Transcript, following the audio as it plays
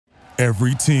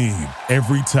Every team,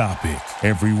 every topic,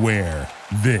 everywhere.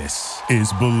 This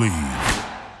is Believe.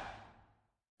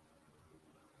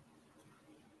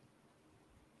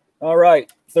 All right.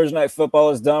 Thursday Night Football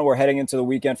is done. We're heading into the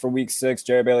weekend for Week 6.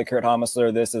 Jerry Bailey, Kurt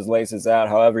Homisler. This is Laces Out.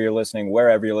 However you're listening,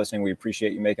 wherever you're listening, we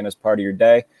appreciate you making us part of your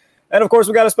day. And, of course,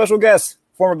 we got a special guest,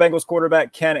 former Bengals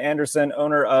quarterback Ken Anderson,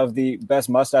 owner of the best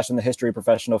mustache in the history of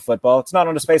professional football. It's not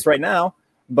on his face right now,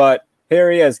 but here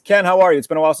he is. Ken, how are you? It's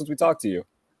been a while since we talked to you.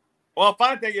 Well,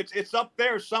 I think it's up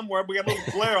there somewhere. We got a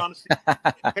little glare on it.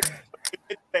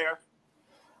 It's there.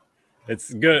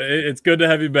 It's good. It's good to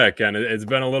have you back, Ken. It's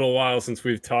been a little while since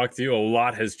we've talked to you. A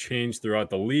lot has changed throughout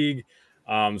the league.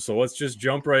 So let's just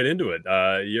jump right into it.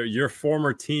 Your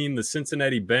former team, the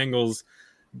Cincinnati Bengals,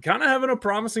 kind of having a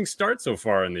promising start so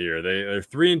far in the year. They're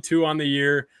 3-2 on the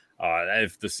year.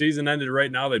 If the season ended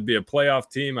right now, they'd be a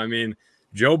playoff team. I mean,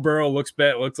 Joe Burrow looks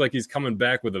like he's coming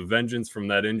back with a vengeance from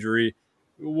that injury.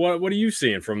 What are you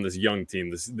seeing from this young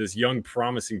team, this young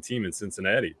promising team in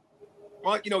Cincinnati?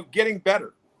 Well, getting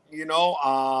better.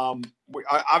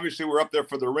 Obviously we're up there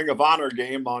for the Ring of Honor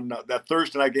game on that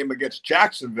Thursday night game against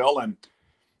Jacksonville, and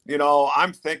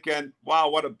I'm thinking, wow,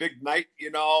 what a big night,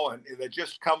 and they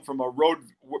just come from a road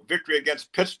victory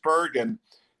against Pittsburgh, and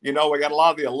we got a lot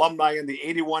of the alumni in the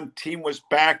 81 team was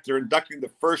back. They're inducting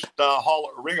the first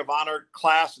Ring of Honor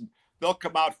class, and they'll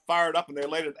come out fired up, and they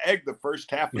laid an egg the first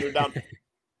half, and they're down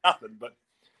nothing. But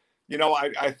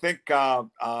I think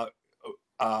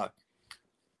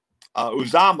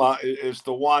Uzama is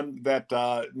the one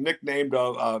that nicknamed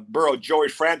Burrow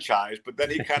Joey's franchise, but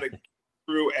then he kind of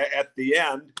threw at the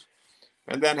end,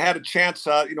 and then had a chance,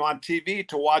 on TV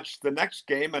to watch the next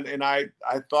game, and I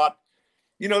thought,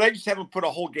 they just haven't put a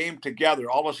whole game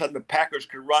together. All of a sudden, the Packers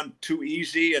could run too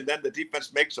easy, and then the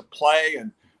defense makes a play,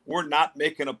 and we're not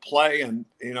making a play, and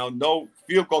no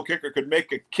field goal kicker could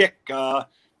make a kick,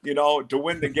 to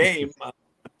win the game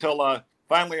until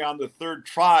finally on the third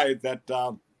try that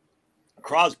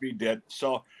Crosby did.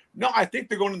 So, no, I think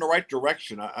they're going in the right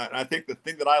direction. I think the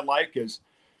thing that I like is,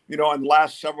 in the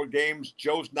last several games,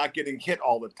 Joe's not getting hit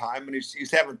all the time, and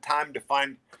he's having time to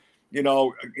find,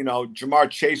 Jamar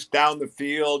Chase down the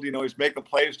field. He's making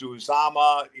plays to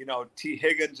Uzama. T.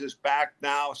 Higgins is back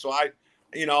now. So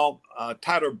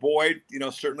Tyler Boyd,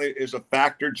 certainly is a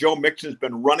factor. Joe Mixon's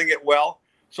been running it well.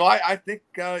 So I think,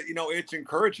 it's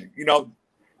encouraging,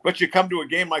 but you come to a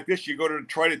game like this, you go to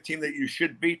Detroit, a team that you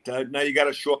should beat. Now you got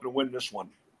to show up and win this one.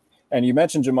 And you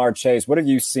mentioned Jamar Chase. What have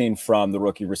you seen from the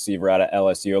rookie receiver out of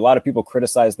LSU? A lot of people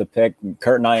criticize the pick,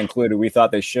 Kurt and I included. We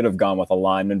thought they should have gone with a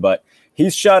lineman, but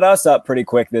he's shut us up pretty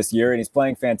quick this year, and he's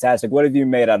playing fantastic. What have you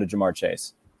made out of Jamar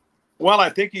Chase? Well, I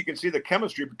think you can see the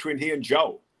chemistry between he and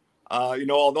Joe.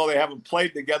 Although they haven't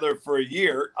played together for a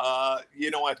year, I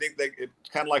think it's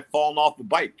kind of like falling off the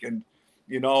bike. And,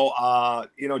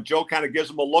 Joe kind of gives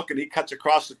him a look, and he cuts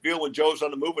across the field when Joe's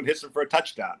on the move and hits him for a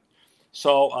touchdown.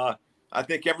 So I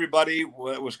think everybody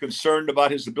was concerned about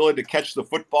his ability to catch the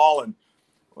football. And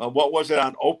what was it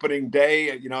on opening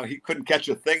day? He couldn't catch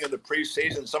a thing in the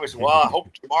preseason. Somebody said, well, I hope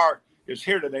Jamar is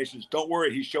here today. He says, don't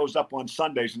worry. He shows up on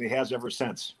Sundays, and he has ever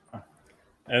since.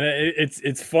 And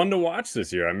it's fun to watch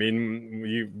this year. I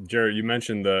mean, Jared, you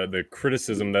mentioned the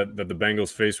criticism that the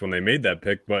Bengals faced when they made that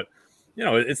pick, but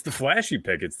it's the flashy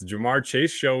pick. It's the Jamar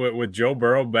Chase show with Joe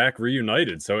Burrow back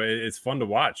reunited. So it's fun to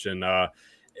watch, and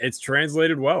it's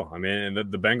translated well. I mean,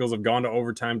 the Bengals have gone to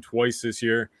overtime twice this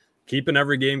year, keeping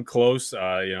every game close.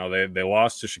 They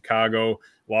lost to Chicago,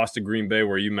 lost to Green Bay,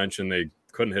 where you mentioned they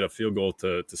couldn't hit a field goal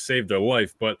to save their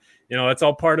life. But, that's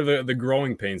all part of the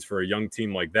growing pains for a young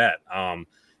team like that.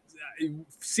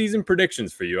 Season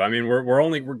predictions for you. I mean, we're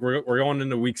going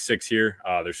into week 6 here.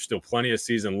 There's still plenty of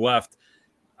season left.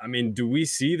 I mean, do we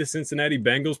see the Cincinnati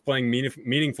Bengals playing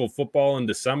meaningful football in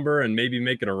December and maybe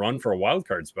making a run for a wild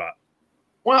card spot?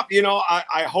 Well,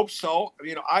 I hope so.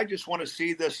 I just want to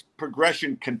see this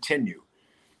progression continue.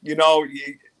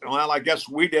 Well, I guess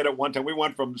we did it one time. We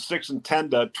went from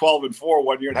 6-10 to 12-4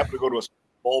 one year and happened to go to a Super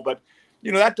Bowl. But,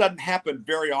 that doesn't happen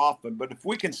very often. But if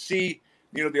we can see,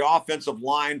 the offensive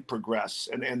line progress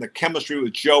and the chemistry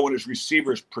with Joe and his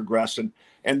receivers progress and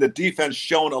the defense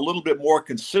showing a little bit more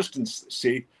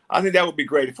consistency, I think that would be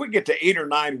great. If we get to 8 or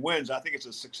 9 wins, I think it's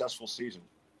a successful season.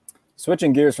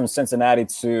 Switching gears from Cincinnati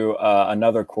to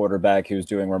another quarterback who's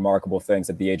doing remarkable things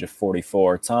at the age of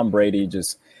 44, Tom Brady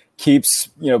just keeps,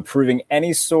 proving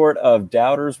any sort of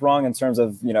doubters wrong in terms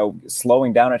of,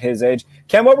 slowing down at his age.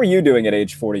 Ken, what were you doing at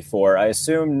age 44? I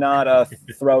assume not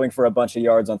throwing for a bunch of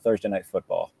yards on Thursday Night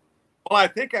Football. Well, I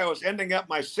think I was ending up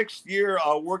my 6th year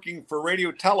working for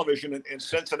radio television in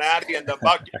Cincinnati and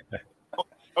about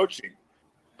coaching.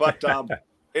 But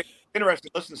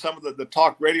interesting. Listen to some of the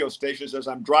talk radio stations as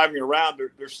I'm driving around.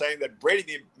 They're saying that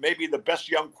Brady may be the best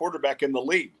young quarterback in the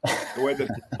league. The way that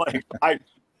he's playing,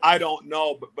 I don't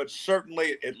know, but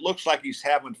certainly it looks like he's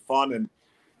having fun. And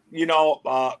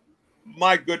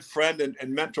my good friend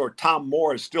and mentor Tom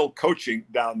Moore is still coaching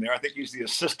down there. I think he's the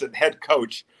assistant head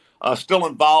coach, still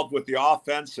involved with the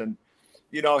offense. And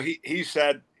he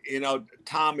said,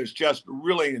 Tom is just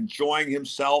really enjoying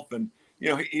himself, and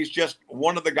he's just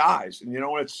one of the guys. And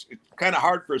it's kind of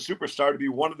hard for a superstar to be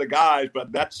one of the guys,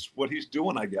 but that's what he's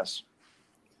doing, I guess.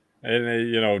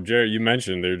 And Jared, you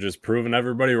mentioned they're just proving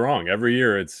everybody wrong every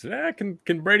year. It's can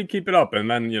Brady keep it up? And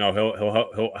then he'll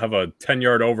have a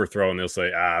 10-yard overthrow, and they'll say,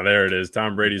 there it is.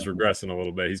 Tom Brady's regressing a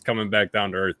little bit. He's coming back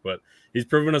down to earth, but he's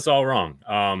proven us all wrong.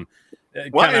 He's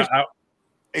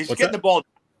getting the ball down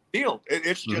the field.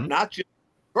 It's just not just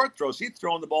short throws. He's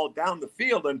throwing the ball down the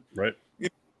field, and right.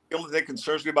 The only thing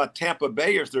concerns me about Tampa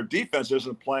Bay is their defense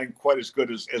isn't playing quite as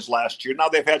good as last year. Now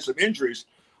they've had some injuries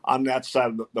on that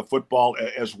side of the football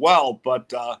as well.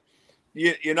 But,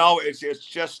 it's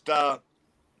just, I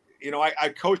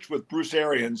coached with Bruce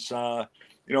Arians, for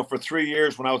 3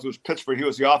 years when I was with Pittsburgh. He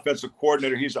was the offensive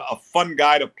coordinator. He's a fun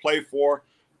guy to play for.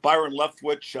 Byron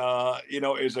Leftwich,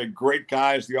 is a great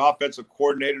guy as the offensive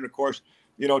coordinator. And, of course,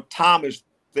 Tom is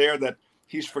there that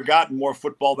he's forgotten more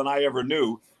football than I ever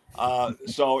knew.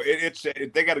 So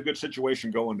they got a good situation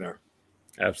going there.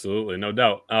 Absolutely, no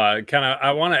doubt.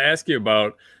 I want to ask you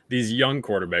about these young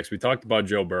quarterbacks. We talked about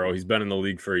Joe Burrow. He's been in the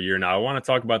league for a year now. I want to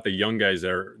talk about the young guys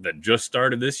that just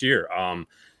started this year,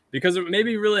 because it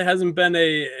maybe really hasn't been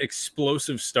a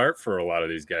explosive start for a lot of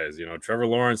these guys. Trevor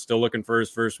Lawrence still looking for his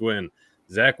first win.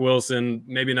 Zach Wilson,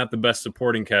 maybe not the best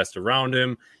supporting cast around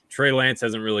him. Trey Lance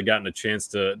hasn't really gotten a chance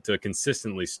to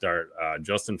consistently start.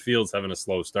 Justin Fields having a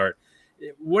slow start.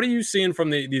 What are you seeing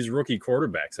from these rookie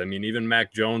quarterbacks? I mean, even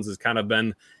Mac Jones has kind of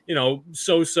been,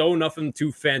 so-so, nothing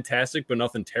too fantastic, but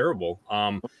nothing terrible.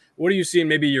 What are you seeing?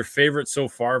 Maybe your favorite so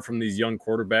far from these young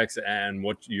quarterbacks, and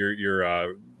what your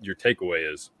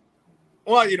takeaway is?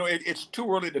 Well, it's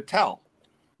too early to tell.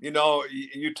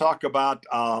 You talk about,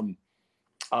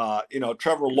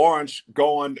 Trevor Lawrence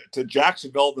going to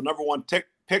Jacksonville, the number one pick.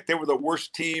 They were the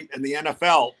worst team in the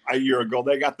NFL a year ago.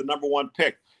 They got the number one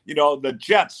pick. The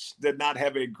Jets did not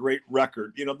have a great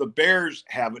record. The Bears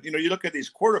haven't. You look at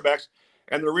these quarterbacks,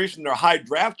 and the reason they're high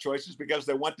draft choices because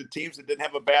they went to teams that didn't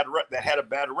have that had a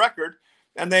bad record,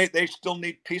 and they still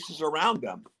need pieces around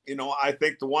them. I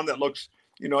think the one that looks,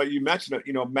 you mentioned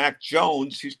it. Mac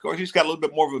Jones. He's got a little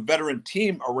bit more of a veteran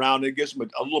team around. It gives him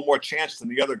a little more chance than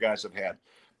the other guys have had.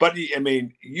 But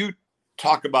you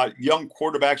talk about young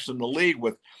quarterbacks in the league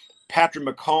with Patrick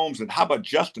Mahomes, and how about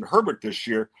Justin Herbert this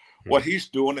year? What he's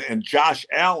doing, and Josh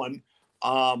Allen,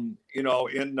 in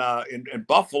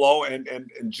Buffalo,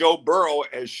 and Joe Burrow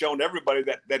has shown everybody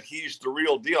that he's the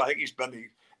real deal. I think he's been the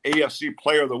AFC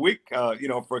Player of the Week,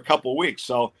 for a couple of weeks.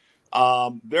 So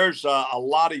there's a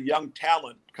lot of young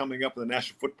talent coming up in the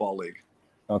National Football League.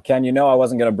 Well, Ken, I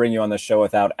wasn't going to bring you on the show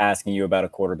without asking you about a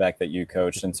quarterback that you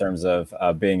coached in terms of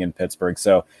being in Pittsburgh.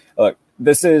 So, look,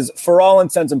 this is, for all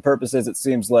intents and purposes, it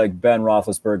seems like Ben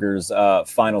Roethlisberger's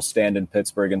final stand in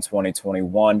Pittsburgh in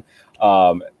 2021.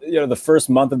 The first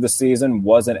month of the season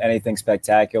wasn't anything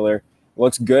spectacular.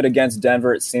 Looks good against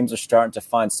Denver. It seems they're starting to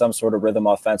find some sort of rhythm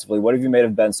offensively. What have you made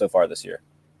of Ben so far this year?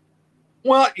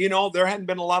 Well, there hadn't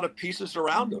been a lot of pieces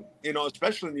around him,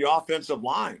 especially in the offensive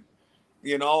line.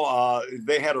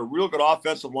 They had a real good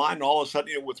offensive line, and all of a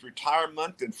sudden, with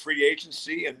retirement and free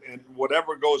agency and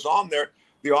whatever goes on there,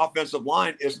 the offensive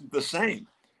line isn't the same.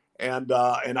 And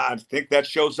I think that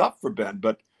shows up for Ben.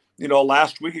 But,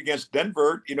 last week against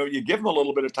Denver, you give him a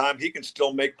little bit of time, he can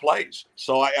still make plays.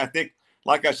 So I think,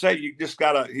 like I say, you just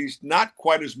he's not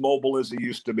quite as mobile as he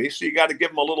used to be. So you got to give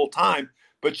him a little time,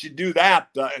 but you do that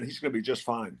and he's going to be just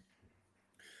fine.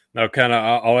 Now,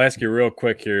 I'll ask you real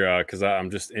quick here because I'm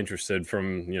just interested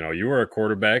from, you were a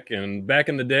quarterback, and back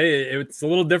in the day, it's a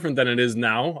little different than it is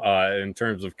now in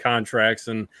terms of contracts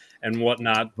and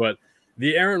whatnot. But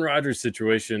the Aaron Rodgers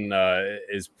situation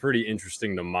is pretty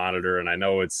interesting to monitor, and I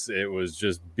know it was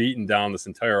just beaten down this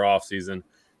entire offseason.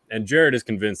 And Jared is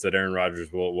convinced that Aaron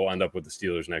Rodgers will end up with the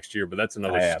Steelers next year, but that's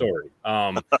another story.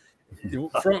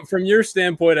 From your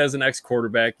standpoint as an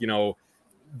ex-quarterback,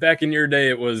 back in your day,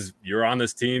 it was you're on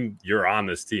this team.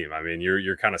 I mean,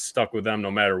 you're kind of stuck with them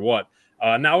no matter what.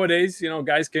 Nowadays,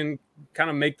 guys can kind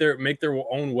of make their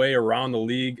own way around the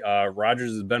league.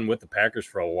 Rodgers has been with the Packers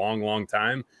for a long, long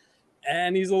time,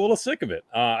 and he's a little sick of it.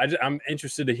 I'm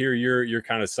interested to hear your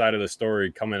kind of side of the story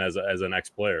coming as an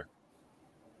ex-player.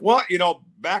 Well,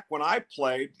 back when I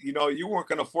played, you weren't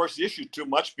going to force the issue too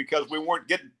much because we weren't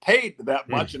getting paid that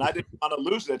much, and I didn't want to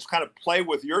lose it. It's kind of play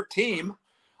with your team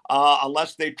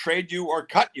unless they trade you or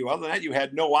cut you. Other than that, you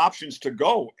had no options to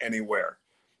go anywhere.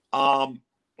 A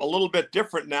little bit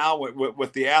different now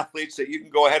with the athletes that you can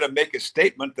go ahead and make a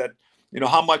statement that,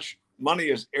 how much money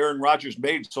has Aaron Rodgers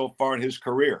made so far in his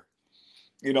career?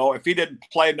 If he didn't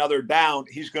play another down,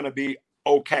 he's going to be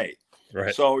okay.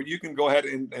 Right. So you can go ahead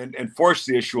and force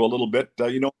the issue a little bit,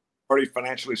 already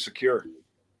financially secure.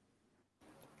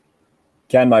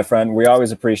 Ken, my friend, we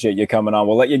always appreciate you coming on.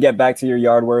 We'll let you get back to your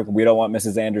yard work. We don't want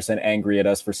Mrs. Anderson angry at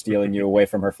us for stealing you away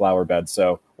from her flower bed.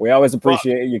 So we always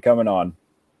appreciate you coming on.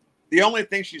 The only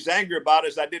thing she's angry about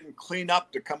is I didn't clean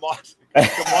up to come on.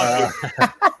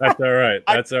 That's all right.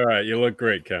 That's all right. You look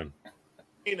great, Ken.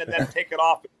 And then take it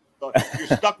off. So you're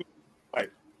stuck with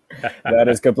it. That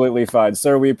is completely fine.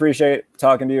 Sir, we appreciate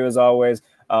talking to you as always.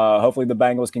 Hopefully the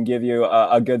Bengals can give you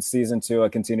a good season to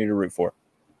continue to root for.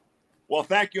 Well,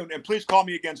 thank you. And please call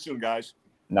me again soon, guys.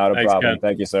 Not a Thanks, problem. Ken.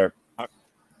 Thank you, sir.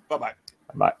 Bye-bye.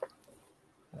 Bye.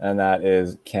 And that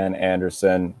is Ken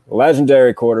Anderson,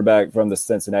 legendary quarterback from the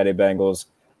Cincinnati Bengals.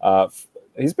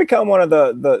 He's become one of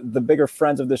the bigger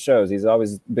friends of the shows. He's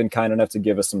always been kind enough to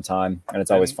give us some time, and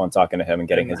it's always fun talking to him and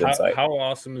getting his insight. How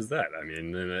awesome is that? I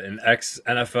mean, an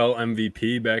ex-NFL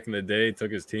MVP back in the day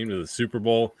took his team to the Super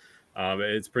Bowl.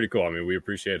 It's pretty cool. I mean, we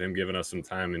appreciate him giving us some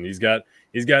time, and he's got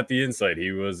the insight.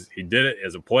 He did it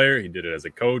as a player, he did it as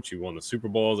a coach, he won the Super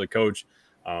Bowl as a coach.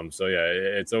 So yeah,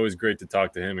 it's always great to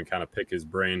talk to him and kind of pick his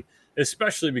brain,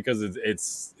 especially because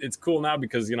it's cool now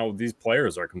because these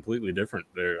players are completely different.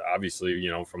 They're obviously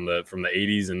from the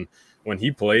 80s, and when he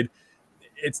played,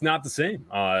 it's not the same.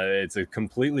 It's a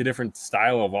completely different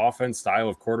style of offense, style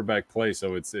of quarterback play.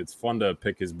 So it's fun to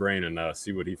pick his brain and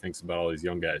see what he thinks about all these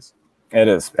young guys. It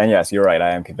is. And yes, you're right. I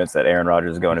am convinced that Aaron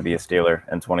Rodgers is going to be a Steeler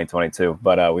in 2022,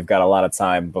 but we've got a lot of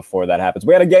time before that happens.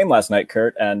 We had a game last night,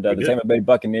 Kurt, and the Tampa Bay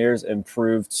Buccaneers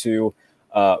improved to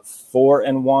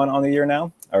 4-1 on the year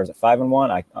now. Or is it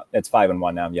 5-1? It's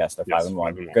 5-1 now. Yes, they're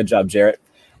 5-1. Good job, Jarrett.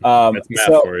 That's math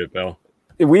for you, Bill.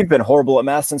 We've been horrible at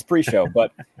math since pre-show,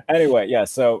 but anyway, yeah.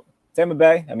 So Tampa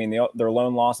Bay, I mean, their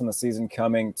lone loss in the season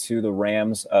coming to the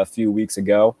Rams a few weeks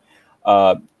ago.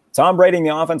 Tom Brady and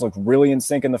the offense looked really in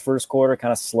sync in the first quarter,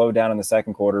 kind of slowed down in the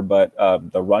second quarter, but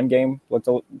the run game looked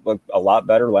a lot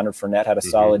better. Leonard Fournette had a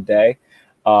solid day.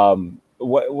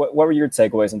 What were your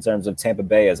takeaways in terms of Tampa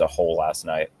Bay as a whole last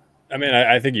night? I mean,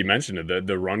 I think you mentioned it.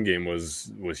 The run game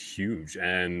was huge.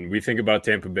 And we think about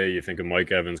Tampa Bay, you think of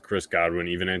Mike Evans, Chris Godwin,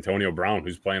 even Antonio Brown,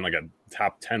 who's playing like a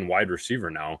top 10 wide receiver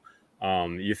now.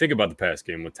 You think about the pass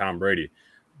game with Tom Brady.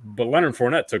 But Leonard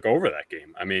Fournette took over that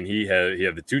game. I mean, he had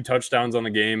the 2 touchdowns on the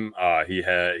game.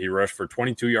 He rushed for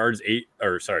 22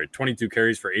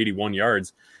 carries for 81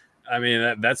 yards. I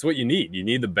mean, that's what you need. You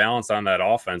need the balance on that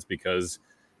offense because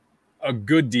a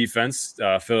good defense,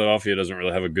 Philadelphia doesn't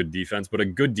really have a good defense, but a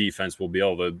good defense will be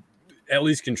able to at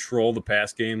least control the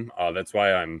pass game. That's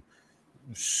why I'm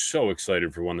so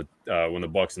excited for when the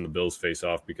Bucs and the Bills face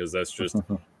off because that's just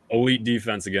elite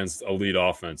defense against elite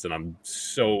offense, and I'm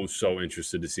so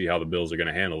interested to see how the Bills are going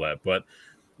to handle that. But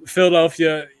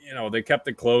Philadelphia, they kept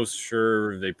it close.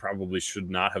 Sure, they probably should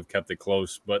not have kept it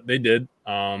close, but they did.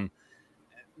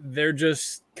 They're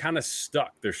just kind of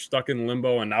stuck. They're stuck in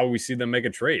limbo, and now we see them make a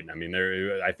trade. I mean,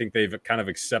 I think they've kind of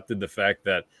accepted the fact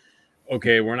that,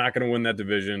 okay, we're not going to win that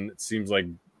division. It seems like,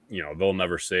 they'll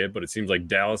never say it, but it seems like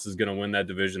Dallas is going to win that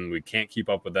division. We can't keep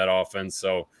up with that offense,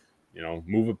 so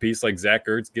move a piece like Zach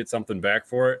Ertz, get something back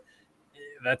for it.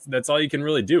 That's all you can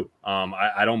really do.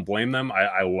 I don't blame them.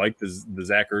 I like the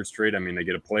Zach Ertz trade. I mean, they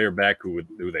get a player back who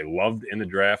they loved in the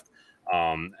draft,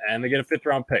 and they get a 5th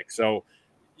round pick. So,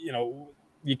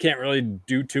 you can't really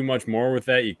do too much more with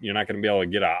that. You're not going to be able to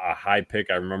get a high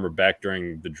pick. I remember back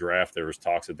during the draft, there was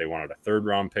talks that they wanted a 3rd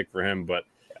round pick for him, but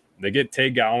they get Tay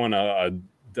Gowan,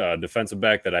 a defensive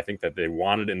back that I think that they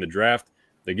wanted in the draft.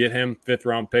 They get him 5th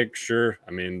round pick. Sure.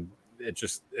 I mean,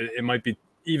 it might be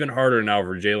even harder now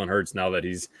for Jalen Hurts now that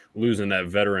he's losing that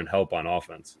veteran help on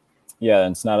offense. Yeah,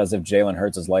 and it's not as if Jalen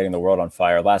Hurts is lighting the world on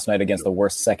fire. Last night against the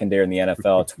worst secondary in the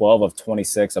NFL, 12 of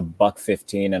 26,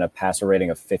 $115, and a passer rating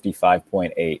of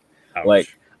 55.8. Ouch.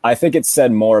 Like, I think it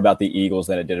said more about the Eagles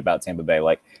than it did about Tampa Bay.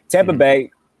 Like, Tampa Bay,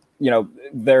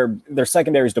 their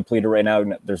secondary is depleted right now.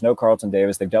 There's no Carlton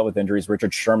Davis. They've dealt with injuries.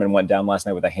 Richard Sherman went down last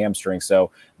night with a hamstring.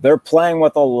 So they're playing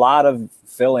with a lot of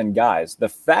fill-in guys. The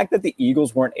fact that the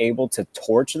Eagles weren't able to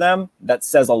torch them, that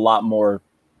says a lot more,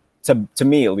 to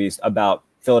me at least, about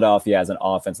Philadelphia as an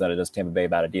offense than it does Tampa Bay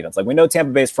about a defense. Like, we know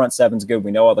Tampa Bay's front seven's good.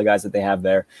 We know all the guys that they have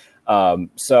there.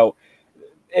 So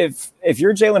if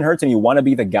you're Jalen Hurts and you want to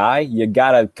be the guy, you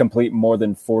got to complete more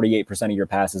than 48% of your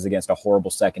passes against a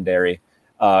horrible secondary.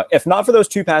 If not for those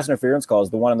 2 pass interference calls,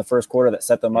 the one in the first quarter that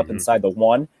set them up inside the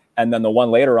 1, and then the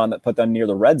one later on that put them near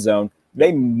the red zone,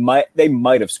 they might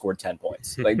have scored 10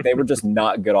 points. Like, they were just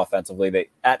not good offensively.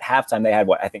 At halftime, they had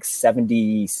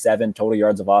 77 total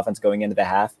yards of offense going into the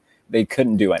half. They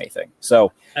couldn't do anything.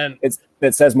 So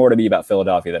it says more to me about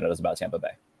Philadelphia than it does about Tampa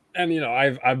Bay. And,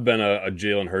 I've been a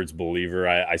Jalen Hurts believer.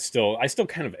 I still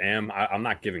kind of am. I'm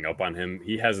not giving up on him.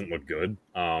 He hasn't looked good.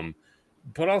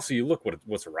 But also you look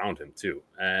what's around him too.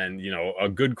 And, a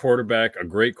good quarterback, a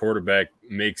great quarterback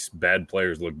makes bad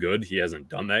players look good. He hasn't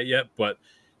done that yet. But,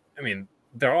 I mean,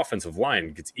 their offensive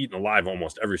line gets eaten alive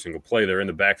almost every single play. They're in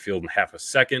the backfield in half a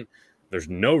second. There's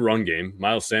no run game.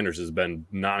 Miles Sanders has been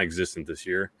non-existent this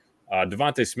year.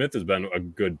 Devontae Smith has been a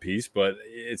good piece, but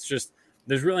it's just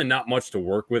there's really not much to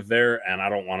work with there. And I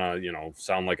don't want to,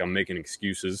 sound like I'm making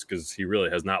excuses because he really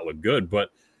has not looked good.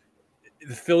 But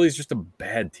the Phillies just a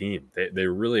bad team. They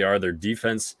really are. Their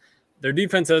defense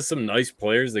has some nice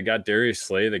players. They got Darius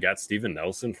Slay. They got Steven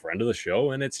Nelson, friend of the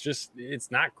show. And it's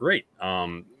not great.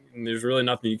 There's really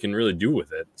nothing you can really do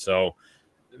with it. So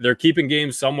they're keeping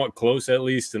games somewhat close at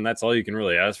least, and that's all you can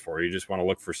really ask for. You just want to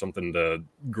look for something to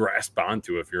grasp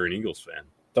onto if you're an Eagles fan.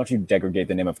 Don't you degrade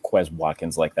the name of Quez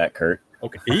Watkins like that, Kurt.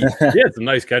 Okay, he had some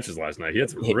nice catches last night. He had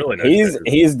some really nice catches.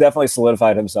 He's definitely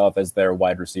solidified himself as their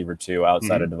wide receiver too,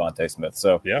 outside of Devontae Smith.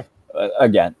 So yeah,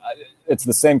 again, it's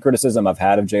the same criticism I've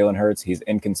had of Jalen Hurts. He's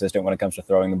inconsistent when it comes to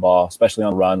throwing the ball, especially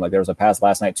on the run. Like, there was a pass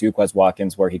last night to Quez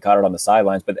Watkins where he caught it on the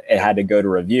sidelines, but it had to go to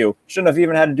review. Shouldn't have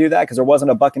even had to do that because there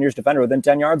wasn't a Buccaneers defender within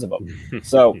 10 yards of him.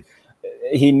 So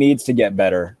he needs to get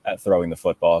better at throwing the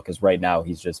football because right now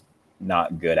he's just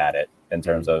not good at it in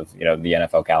terms of, the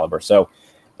NFL caliber. So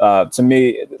to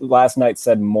me, last night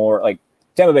said more like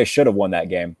Tampa Bay should have won that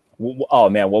game. Oh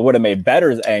man, what would have made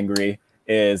bettors angry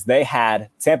is they had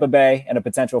Tampa Bay in a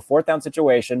potential 4th down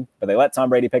situation, but they let Tom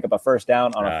Brady pick up a first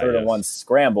down on a 3rd and 1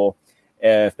 scramble.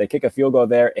 If they kick a field goal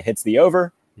there, it hits the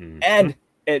over, and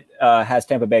it has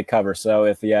Tampa Bay cover. So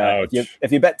if you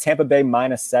bet Tampa Bay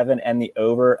 -7 and the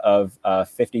over of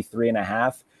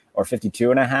 53.5 or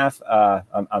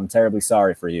 52.5, I'm terribly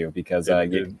sorry for you because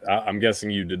I'm guessing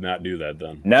you did not do that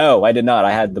then. No, I did not.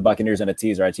 I had the Buccaneers in a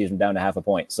teaser. I teased them down to half a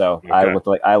point, so okay.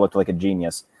 I looked like a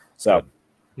genius. So.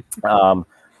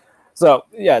 So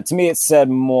yeah, to me, it said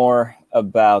more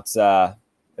about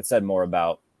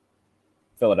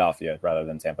Philadelphia rather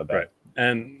than Tampa Bay. Right.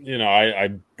 And,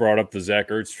 I brought up the Zach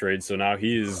Ertz trade. So now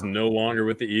he is no longer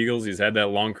with the Eagles. He's had that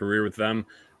long career with them.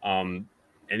 And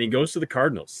he goes to the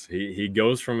Cardinals. He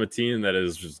goes from a team that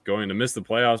is just going to miss the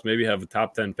playoffs, maybe have a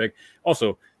top 10 pick.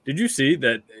 Also, did you see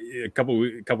that a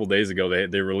couple days ago,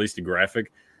 they released a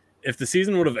graphic? If the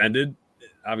season would have ended,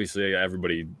 obviously,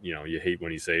 everybody, you hate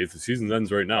when you say if the season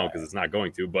ends right now because it's not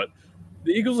going to. But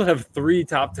the Eagles would have 3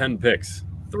 top 10 picks.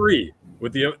 3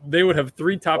 they would have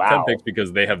 3 top 10 picks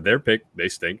because they have their pick. They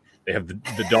stink. They have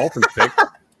the Dolphins pick.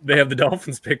 They have the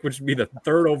Dolphins pick, which would be the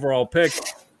 3rd overall pick.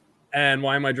 And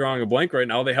why am I drawing a blank right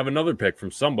now? They have another pick from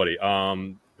somebody.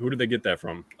 Who did they get that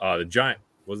from? The Giants.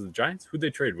 Was it the Giants? Who did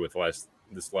they trade with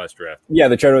this last draft? Yeah,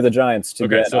 they traded with the Giants. So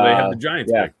they have the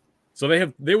Giants pick. So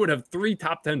they would have 3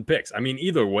 top 10 picks. I mean,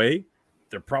 either way,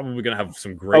 they're probably going to have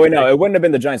some great. Oh, wait, no, it wouldn't have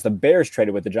been the Giants. The Bears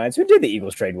traded with the Giants. Who did the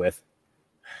Eagles trade with?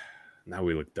 Now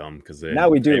we look dumb because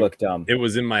look dumb. It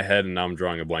was in my head, and now I'm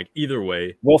drawing a blank. Either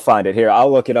way, we'll find it here.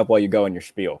 I'll look it up while you go in your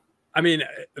spiel. I mean,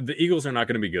 the Eagles are not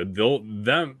going to be good.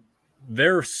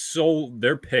 Their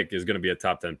pick is going to be a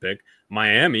top 10 pick.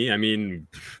 Miami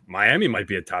might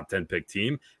be a top 10 pick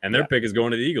team, and their pick is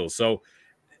going to the Eagles. So.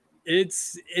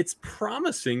 It's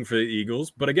promising for the Eagles,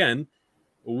 but again,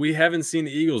 we haven't seen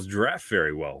the Eagles draft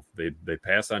very well. They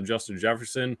passed on Justin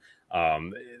Jefferson.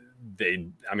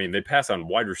 They pass on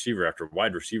wide receiver after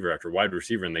wide receiver after wide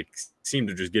receiver, and they seem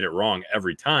to just get it wrong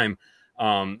every time.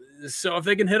 So if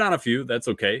they can hit on a few, that's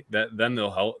okay. Then that'll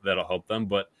help them.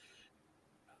 But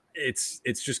it's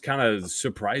just kind of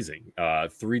surprising.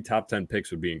 3 top 10 picks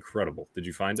would be incredible. Did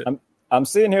you find it? I'm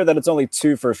seeing here that it's only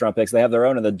 2 first-round picks. They have their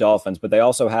own in the Dolphins, but they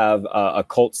also have a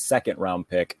Colts second-round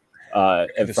pick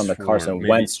from the Carson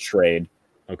Wentz trade.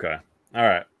 Okay. All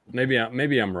right. Maybe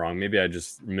I'm wrong. Maybe I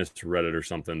just misread it or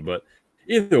something. But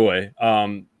either way,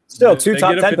 still 2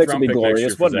 top 10 picks would be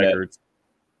glorious, wouldn't it?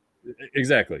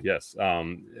 Exactly. Yes.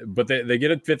 But they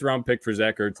get a 5th-round pick for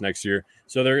Zach Ertz next year.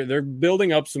 So they're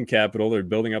building up some capital. They're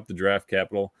building up the draft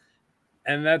capital,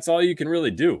 and that's all you can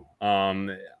really do.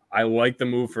 I like the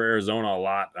move for Arizona a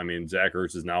lot. I mean, Zach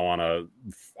Ertz is now on a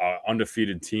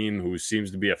undefeated team who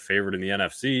seems to be a favorite in the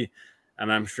NFC,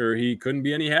 and I'm sure he couldn't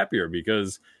be any happier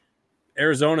because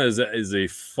Arizona is a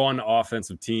fun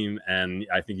offensive team, and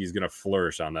I think he's going to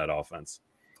flourish on that offense.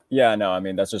 Yeah, no, I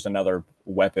mean, that's just another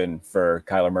weapon for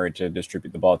Kyler Murray to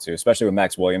distribute the ball to, especially with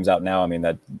Max Williams out now. I mean,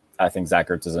 I think Zach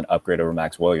Ertz is an upgrade over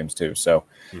Max Williams too. So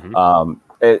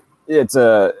it's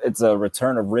a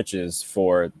return of riches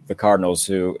for the Cardinals,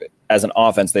 who, as an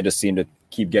offense, they just seem to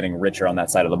keep getting richer on that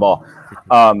side of the ball.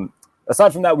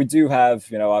 Aside from that, we do have,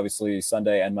 obviously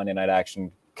Sunday and Monday night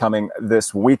action coming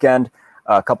this weekend.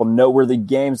 A couple noteworthy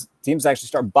games. Teams actually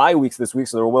start bye weeks this week,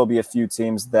 so there will be a few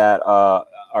teams that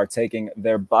are taking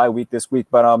their bye week this week.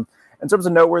 But in terms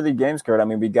of noteworthy games, Kurt, I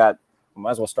mean, we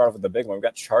might as well start off with the big one. We've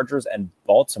got Chargers and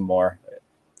Baltimore.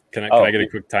 Can I get a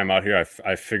quick timeout here?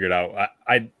 I figured out.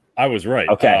 I was right.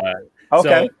 Okay.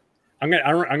 Okay. So I'm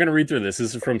gonna read through this.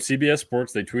 This is from CBS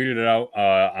Sports. They tweeted it out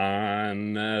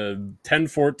on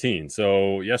 10/14.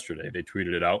 So yesterday they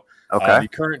tweeted it out. Okay. The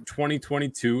current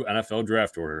 2022 NFL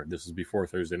draft order. This is before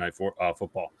Thursday night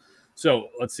football. So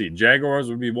let's see. Jaguars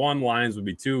would be 1, Lions would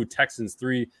be 2, Texans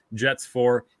 3, Jets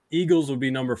 4, Eagles would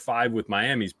be number 5 with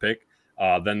Miami's pick.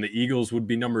 Then the Eagles would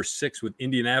be number 6 with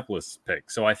Indianapolis pick.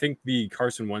 So I think the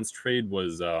Carson Wentz trade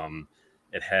was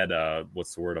it had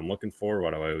what's the word I'm looking for?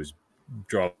 Why do I always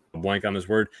draw a blank on this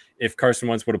word? If Carson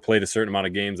Wentz would have played a certain amount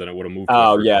of games, then it would have moved.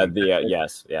 Oh yeah,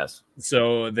 yes.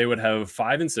 So they would have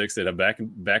 5 and 6. They'd have back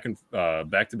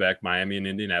to back Miami and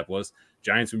Indianapolis.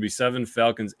 Giants would be 7,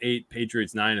 Falcons 8,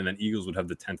 Patriots 9, and then Eagles would have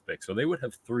the 10th pick. So they would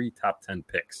have 3 top 10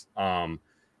 picks.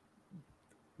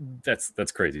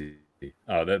 That's crazy.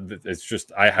 It's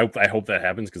just I hope that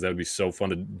happens, because that would be so fun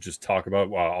to just talk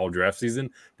about all draft season.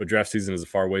 But draft season is a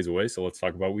far ways away, so let's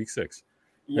talk about week 6.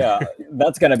 Yeah,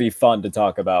 that's going to be fun to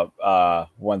talk about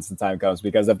once the time comes,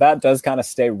 because if that does kind of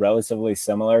stay relatively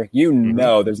similar,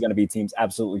 there's going to be teams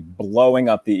absolutely blowing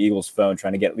up the Eagles' phone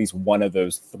trying to get at least one of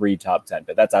those 3 top 10.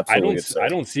 But that's absolutely absurd. I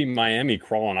don't see Miami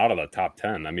crawling out of the top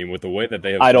 10. I mean, with the way that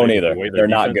they have, I don't either. They're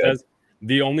not good.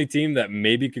 The only team that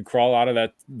maybe could crawl out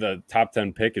of the top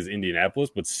 10 pick is Indianapolis,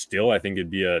 but still I think it'd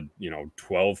be a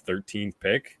 12th, 13th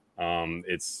pick.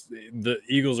 It's the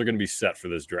Eagles are going to be set for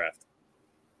this draft.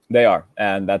 They are,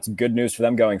 and that's good news for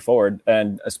them going forward.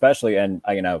 And especially,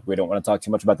 we don't want to talk too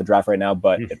much about the draft right now,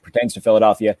 but it pertains to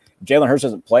Philadelphia. If Jalen Hurts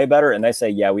doesn't play better, and they say,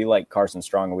 yeah, we like Carson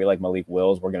Strong and we like Malik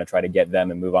Willis, we're going to try to get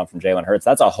them and move on from Jalen Hurts.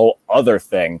 That's a whole other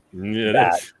thing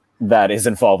that is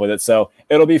involved with it. So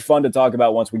it'll be fun to talk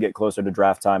about once we get closer to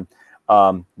draft time.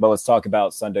 But let's talk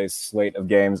about Sunday's slate of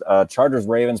games.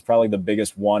 Chargers-Ravens, probably the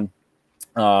biggest one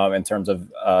in terms of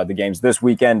the games this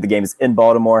weekend. The game is in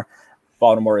Baltimore.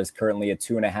 Baltimore is currently a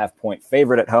 2.5-point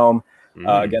favorite at home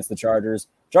against the Chargers.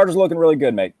 Chargers looking really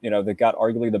good, mate. They've got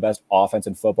arguably the best offense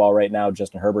in football right now.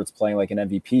 Justin Herbert's playing like an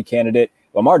MVP candidate.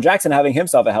 Lamar Jackson having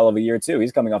himself a hell of a year, too.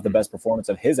 He's coming off the best performance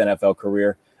of his NFL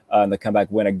career in the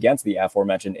comeback win against the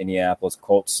aforementioned Indianapolis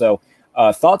Colts. So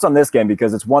thoughts on this game,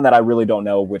 because it's one that I really don't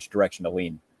know which direction to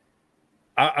lean.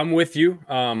 I'm with you.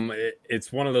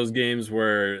 It's one of those games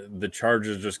where the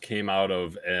Chargers just came out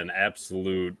of an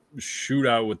absolute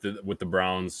shootout with the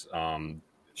Browns.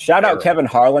 Shout out Kevin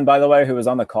Harlan, by the way, who was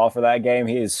on the call for that game.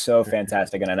 He is so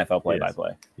fantastic in NFL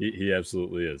play-by-play. He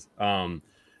absolutely is.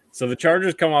 So the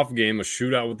Chargers come off a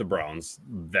shootout with the Browns.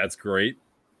 That's great.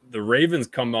 The Ravens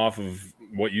come off of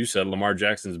what you said, Lamar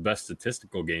Jackson's best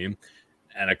statistical game,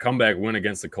 and a comeback win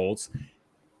against the Colts.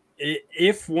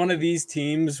 If one of these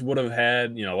teams would have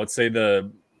had, let's say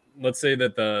that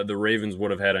the Ravens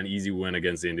would have had an easy win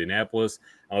against Indianapolis,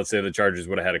 and let's say the Chargers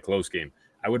would have had a close game,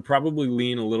 I would probably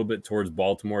lean a little bit towards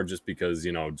Baltimore, just because,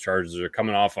 Chargers are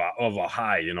coming off of a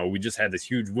high. We just had this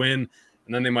huge win,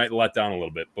 and then they might let down a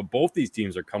little bit. But both these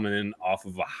teams are coming in off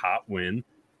of a hot win.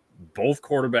 Both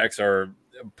quarterbacks are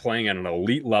playing at an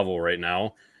elite level right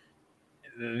now.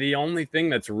 The only thing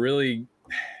that's really,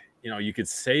 you could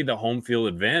say the home field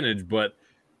advantage, but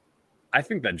I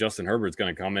think that Justin Herbert's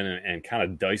going to come in and kind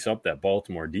of dice up that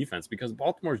Baltimore defense, because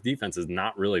Baltimore's defense is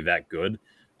not really that good.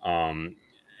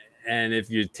 And if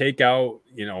you take out,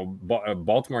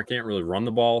 Baltimore can't really run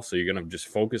the ball, so you're going to just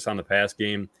focus on the pass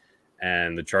game.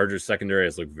 And the Chargers secondary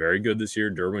has looked very good this year.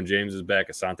 Derwin James is back.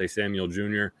 Asante Samuel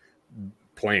Jr.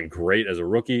 playing great as a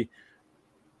rookie.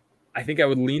 I think I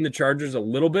would lean the Chargers a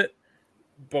little bit,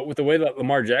 but with the way that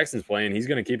Lamar Jackson's playing, he's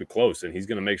going to keep it close, and he's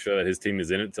going to make sure that his team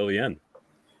is in it till the end.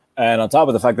 And on top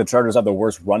of the fact that Chargers have the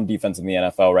worst run defense in the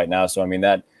NFL right now, so I mean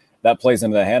that plays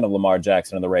into the hand of Lamar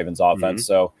Jackson and the Ravens offense.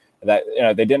 So that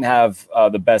they didn't have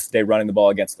the best day running the ball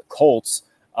against the Colts,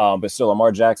 but still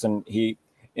Lamar Jackson, he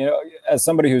as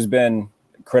somebody who's been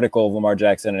critical of Lamar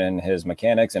Jackson and his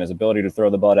mechanics and his ability to throw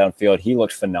the ball downfield, he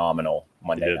looked phenomenal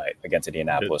Monday night against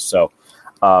Indianapolis. So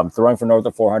throwing for north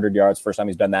of 400 yards, first time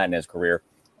he's done that in his career.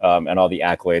 and all the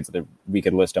accolades that we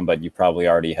could list them, but you probably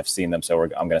already have seen them. So I'm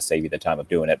going to save you the time of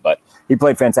doing it. But he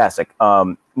played fantastic.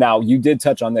 Now, you did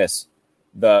touch on this.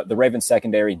 The Ravens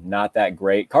secondary, not that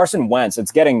great. Carson Wentz,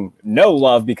 it's getting no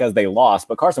love because they lost,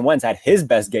 but Carson Wentz had his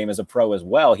best game as a pro as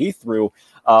well. He threw,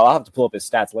 I'll have to pull up his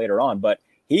stats later on, but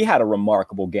he had a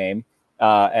remarkable game,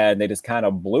 and they just kind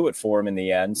of blew it for him in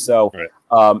the end. So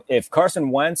if Carson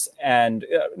Wentz, and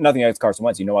nothing against Carson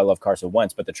Wentz, I love Carson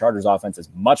Wentz, but the Chargers offense is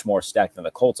much more stacked than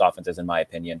the Colts offense is, in my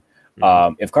opinion.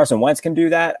 If Carson Wentz can do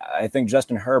that, I think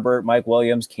Justin Herbert, Mike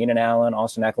Williams, Keenan Allen,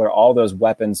 Austin Eckler, all those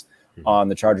weapons on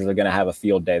the Chargers are going to have a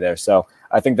field day there. So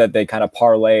I think that they kind of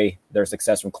parlay their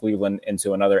success from Cleveland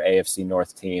into another AFC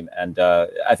North team. And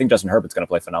I think Justin Herbert's going to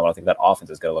play phenomenal. I think that offense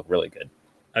is going to look really good.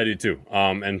 I do too.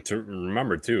 And to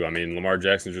remember too, Lamar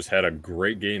Jackson just had a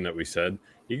great game that we said.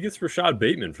 He gets Rashad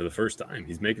Bateman for the first time.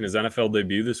 He's making his NFL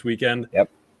debut this weekend. Yep.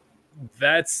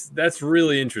 That's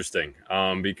really interesting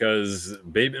because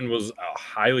Bateman was a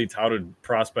highly touted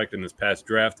prospect in this past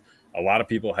draft. A lot of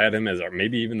people had him as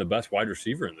maybe even the best wide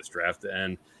receiver in this draft.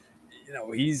 And,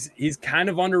 he's kind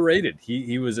of underrated.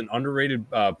 He was an underrated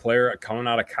player coming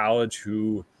out of college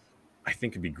who I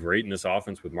think could be great in this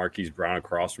offense with Marquise Brown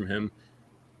across from him.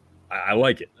 I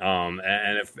like it. And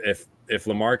if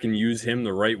Lamar can use him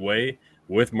the right way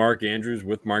with Mark Andrews,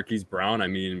 with Marquise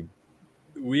Brown,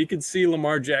 we could see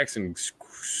Lamar Jackson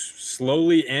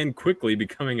slowly and quickly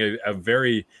becoming a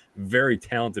very, very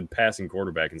talented passing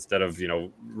quarterback instead of,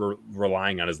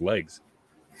 relying on his legs.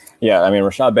 Yeah,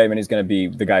 Rashad Bateman is going to be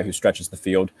the guy who stretches the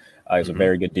field. He's a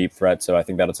very good deep threat, so I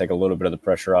think that'll take a little bit of the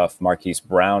pressure off Marquise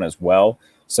Brown as well.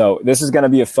 So this is going to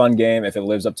be a fun game if it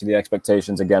lives up to the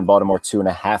expectations. Again, Baltimore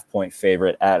 2.5-point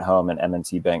favorite at home in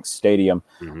M&T Bank Stadium.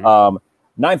 9:30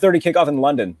 kickoff in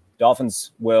London.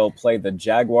 Dolphins will play the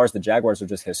Jaguars. The Jaguars are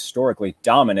just historically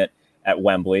dominant at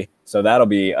Wembley, so that'll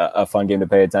be a fun game to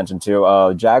pay attention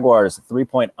to. Jaguars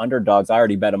 3-point underdogs. I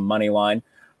already bet a money line.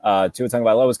 Tua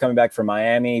Tagovailoa is coming back from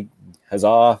Miami.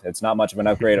 Huzzah! It's not much of an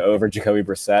upgrade over Jacoby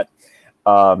Brissett,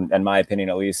 in my opinion,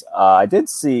 at least. I did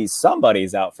see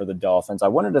somebody's out for the Dolphins. I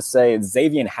wanted to say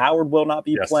Xavier Howard will not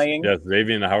be playing. Yes,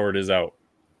 Xavier Howard is out.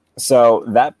 So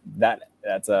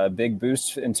that's a big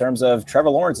boost in terms of Trevor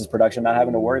Lawrence's production, not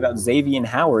having to worry about Xavier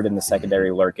Howard in the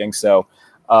secondary lurking. So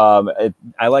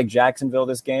I like Jacksonville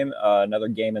this game, another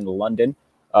game in London.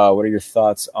 What are your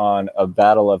thoughts on a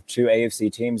battle of two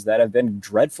AFC teams that have been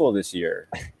dreadful this year?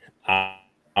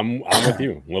 I'm with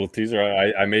you. Little teaser.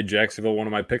 I made Jacksonville one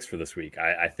of my picks for this week.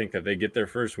 I think that they get their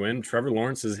first win. Trevor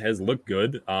Lawrence has looked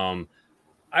good.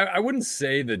 I wouldn't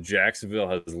say that Jacksonville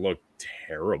has looked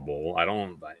terrible. I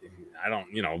don't,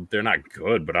 they're not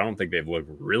good, but I don't think they've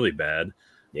looked really bad.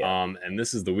 Yeah. And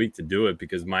this is the week to do it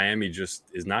because Miami just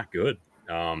is not good.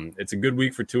 It's a good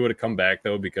week for Tua to come back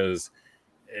though, because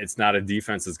it's not a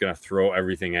defense that's going to throw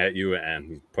everything at you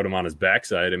and put him on his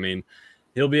backside.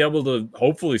 He'll be able to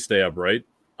hopefully stay upright.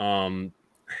 I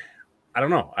don't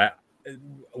know.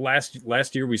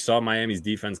 Last year we saw Miami's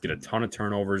defense get a ton of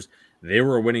turnovers. They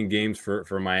were winning games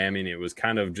for Miami, and it was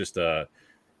kind of just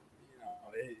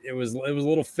it was a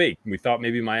little fake. We thought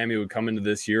maybe Miami would come into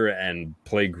this year and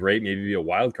play great, maybe be a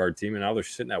wild card team, and now they're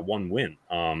sitting at one win.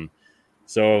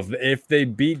 So if they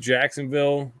beat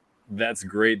Jacksonville, that's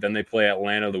great. Then they play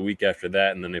Atlanta the week after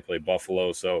that, and then they play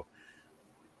Buffalo. So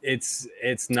it's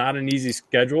not an easy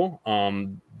schedule.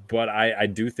 But I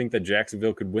do think that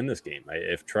Jacksonville could win this game.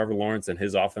 If Trevor Lawrence and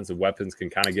his offensive weapons can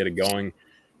kind of get it going,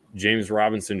 James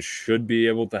Robinson should be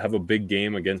able to have a big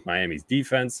game against Miami's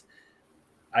defense.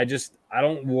 I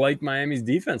don't like Miami's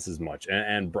defense as much.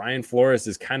 And Brian Flores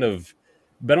has kind of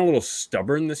been a little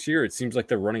stubborn this year. It seems like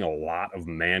they're running a lot of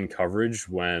man coverage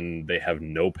when they have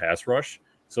no pass rush.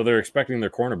 So they're expecting their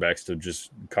cornerbacks to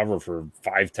just cover for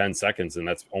 5-10 seconds, and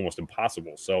that's almost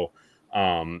impossible. So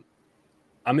I'm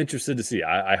interested to see.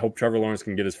 I hope Trevor Lawrence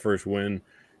can get his first win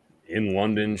in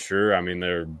London. Sure.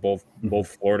 They're both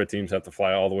Florida teams have to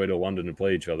fly all the way to London to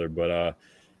play each other. But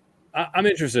I'm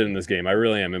interested in this game. I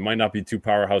really am. It might not be two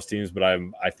powerhouse teams, but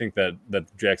I think that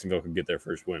Jacksonville could get their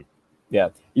first win. Yeah.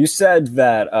 You said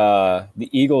that the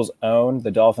Eagles own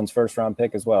the Dolphins' first-round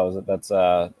pick as well.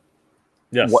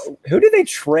 Yes. Who did they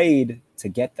trade to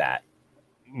get that?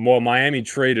 Well, Miami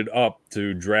traded up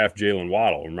to draft Jalen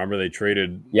Waddle. Remember they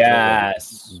traded?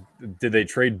 Yes. Did they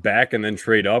trade back and then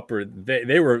trade up, or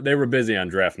they were busy on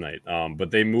draft night? But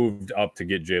they moved up to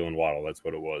get Jalen Waddle. That's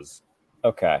what it was.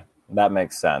 Okay, that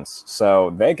makes sense.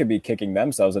 So they could be kicking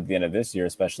themselves at the end of this year,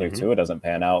 especially if Tua doesn't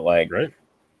pan out. Right.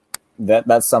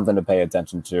 That's something to pay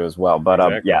attention to as well. But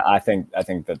exactly. Yeah, I think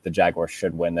that the Jaguars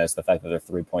should win this. The fact that they're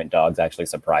 3-point dogs actually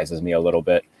surprises me a little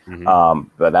bit.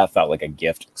 But that felt like a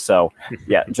gift. So,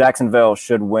 yeah, Jacksonville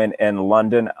should win in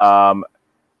London. The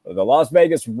Las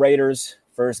Vegas Raiders,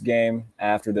 first game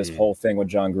after this whole thing with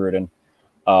John Gruden,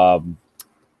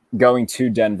 going to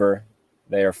Denver.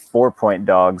 They are 4-point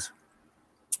dogs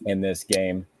in this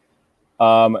game.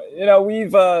 I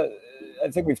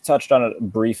think we've touched on it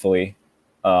briefly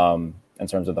in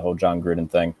terms of the whole John Gruden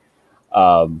thing.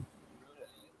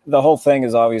 The whole thing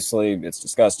is obviously it's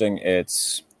disgusting.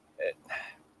 It's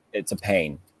a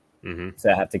pain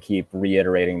to have to keep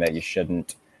reiterating that you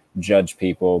shouldn't judge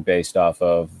people based off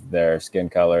of their skin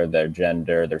color, their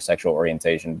gender, their sexual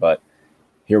orientation. But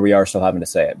here we are still having to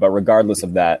say it. But regardless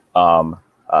of that,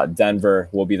 Denver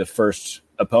will be the first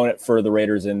opponent for the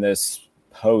Raiders in this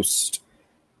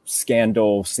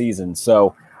post-scandal season.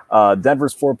 So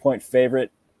Denver's 4-point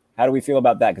favorite. How do we feel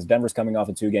about that? Because Denver's coming off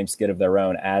a 2-game skid of their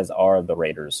own, as are the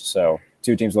Raiders. So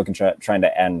two teams looking trying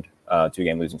to end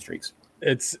 2-game losing streaks.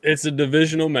 It's a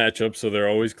divisional matchup, so they're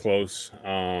always close.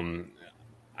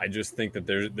 I just think that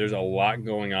there's a lot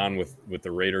going on with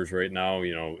the Raiders right now,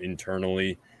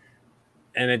 internally.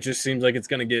 And it just seems like it's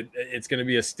going to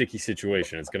be a sticky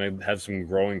situation. It's going to have some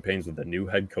growing pains with the new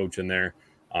head coach in there.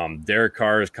 Derek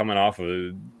Carr is coming off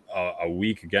of a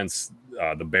week against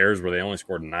the Bears where they only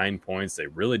scored 9 points. They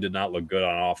really did not look good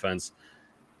on offense.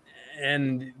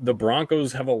 And the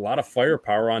Broncos have a lot of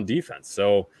firepower on defense.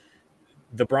 So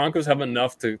the Broncos have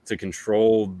enough to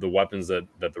control the weapons that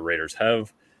the Raiders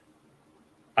have.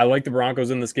 I like the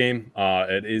Broncos in this game.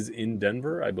 It is in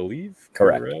Denver, I believe.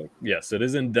 Correct. Yes, it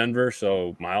is in Denver.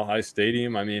 So Mile High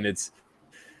Stadium. I mean,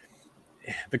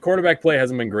 the quarterback play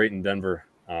hasn't been great in Denver.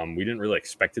 We didn't really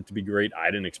expect it to be great. I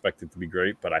didn't expect it to be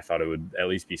great, but I thought it would at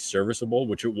least be serviceable,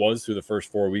 which it was through the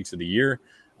first 4 weeks of the year.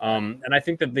 And I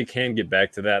think that they can get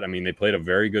back to that. I mean, they played a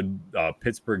very good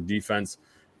Pittsburgh defense,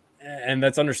 and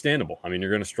that's understandable. I mean,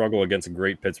 you're going to struggle against a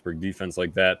great Pittsburgh defense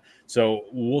like that. So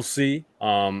we'll see.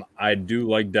 I do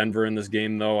like Denver in this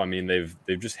game, though. I mean, they've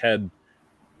just had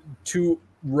 2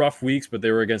 rough weeks, but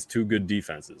they were against 2 good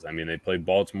defenses. I mean, they played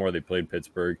Baltimore, they played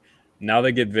Pittsburgh. Now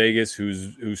they get Vegas,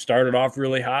 who started off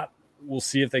really hot. We'll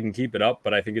see if they can keep it up,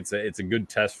 but I think it's a good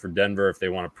test for Denver if they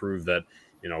want to prove that,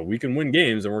 we can win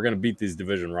games and we're going to beat these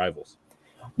division rivals.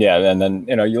 Yeah, and then,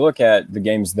 you look at the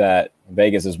games that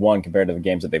Vegas has won compared to the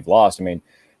games that they've lost. I mean,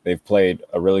 they've played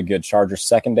a really good Chargers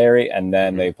secondary, and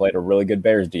then they played a really good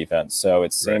Bears defense. So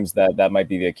it seems that might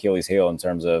be the Achilles heel in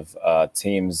terms of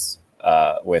teams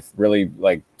with really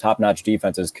top-notch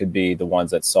defenses could be the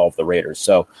ones that solve the Raiders.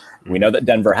 So we know that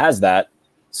Denver has that,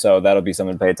 so that'll be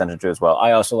something to pay attention to as well.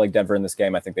 I also like Denver in this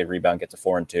game. I think they rebound, get to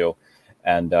 4-2,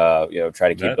 and try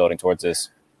to keep building towards this.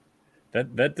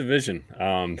 That division,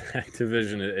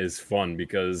 is fun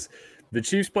because the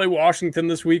Chiefs play Washington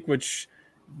this week, which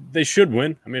they should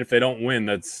win. I mean, if they don't win,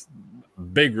 that's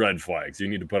big red flags. You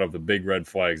need to put up the big red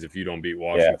flags if you don't beat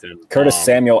Washington. Yeah. Curtis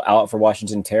Samuel out for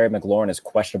Washington. Terry McLaurin is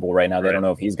questionable right now. They don't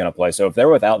know if he's going to play. So if they're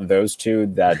without those two,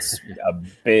 that's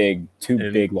big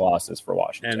losses for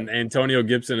Washington. And Antonio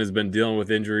Gibson has been dealing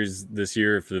with injuries this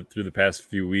year through the past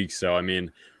few weeks. So, I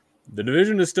mean, the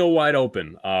division is still wide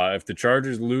open. If the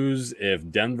Chargers lose, if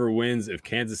Denver wins, if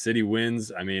Kansas City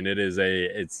wins, I mean,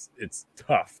 it's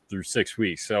tough through 6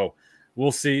 weeks. So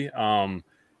we'll see.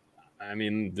 I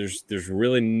mean, there's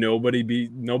really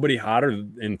nobody hotter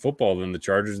in football than the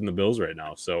Chargers and the Bills right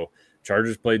now. So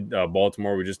Chargers played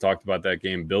Baltimore. We just talked about that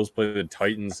game. Bills played the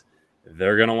Titans.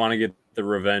 They're going to want to get the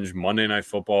revenge. Monday Night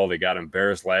Football, they got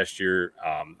embarrassed last year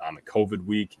on the COVID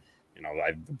week.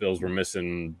 The Bills were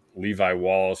missing Levi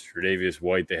Wallace, Tre'Davious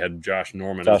White. They had Josh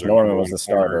Norman. Josh Norman was the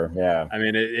starter. Yeah. I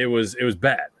mean, it was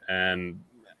bad. And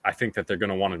I think that they're going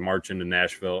to want to march into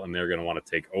Nashville and they're going to want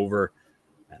to take over.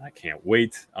 And I can't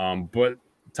wait. But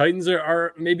Titans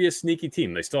are maybe a sneaky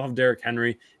team. They still have Derrick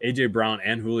Henry, A.J. Brown,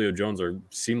 and Julio Jones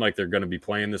seem like they're going to be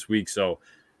playing this week. So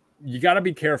you got to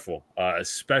be careful,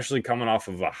 especially coming off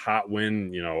of a hot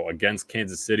win, against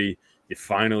Kansas City. You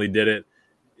finally did it.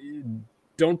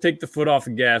 Don't take the foot off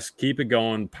the gas. Keep it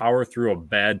going. Power through a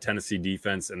bad Tennessee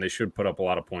defense, and they should put up a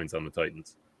lot of points on the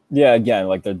Titans. Yeah, again,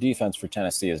 their defense for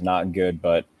Tennessee is not good,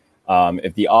 but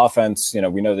if the offense,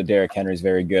 we know that Derrick Henry is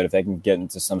very good. If they can get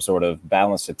into some sort of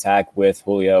balanced attack with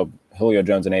Julio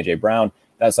Jones and A.J. Brown,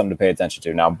 that's something to pay attention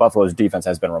to. Now, Buffalo's defense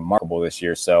has been remarkable this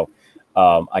year, so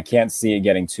I can't see it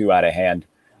getting too out of hand.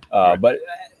 But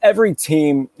every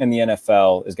team in the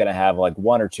NFL is going to have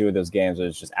 1 or 2 of those games that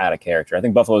is just out of character. I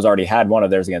think Buffalo's already had one of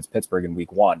theirs against Pittsburgh in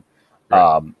week 1.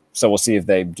 Right. So we'll see if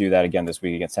they do that again this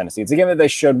week against Tennessee. It's a game that they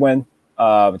should win.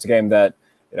 It's a game that,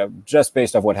 just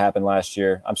based off what happened last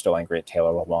year, I'm still angry at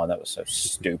Taylor Lewan. That was so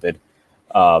stupid.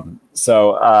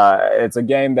 So it's a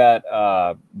game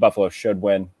that Buffalo should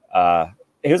win.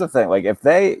 Here's the thing: like if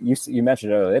you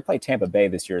mentioned earlier, they play Tampa Bay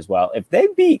this year as well. If they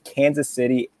beat Kansas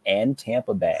City and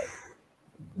Tampa Bay,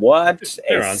 what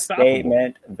a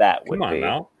statement that would be!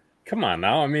 Come on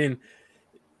now. I mean,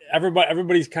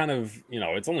 everybody's kind of,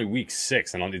 it's only week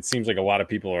 6, and it seems like a lot of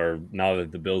people are, now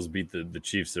that the Bills beat the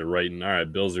Chiefs, they're writing, all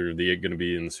right, Bills are going to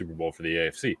be in the Super Bowl for the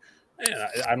AFC. And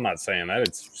I'm not saying that.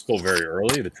 It's still very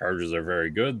early. The Chargers are very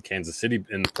good. Kansas City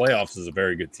in the playoffs is a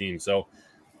very good team. So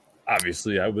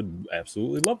obviously I would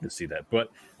absolutely love to see that. But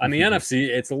on the NFC,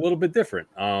 it's a little bit different.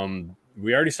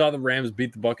 We already saw the Rams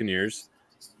beat the Buccaneers.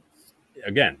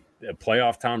 Again, a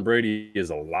playoff Tom Brady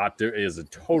is a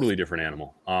totally different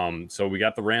animal. So we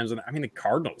got the Rams, and the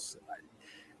Cardinals.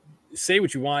 Say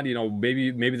what you want,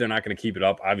 maybe they're not going to keep it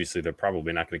up. Obviously, they're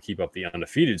probably not going to keep up the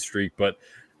undefeated streak, but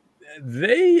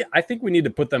I think we need to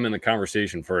put them in the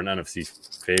conversation for an NFC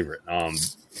favorite.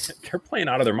 They're playing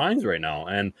out of their minds right now,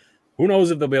 and who knows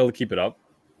if they'll be able to keep it up.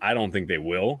 I don't think they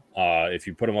will. If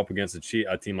you put them up against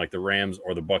a team like the Rams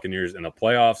or the Buccaneers in the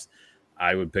playoffs,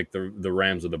 I would pick the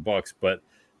Rams or the Bucs, but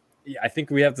I think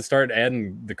we have to start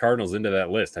adding the Cardinals into that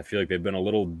list. I feel like they've been a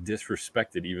little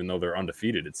disrespected, even though they're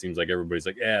undefeated. It seems like everybody's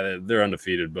like, yeah, they're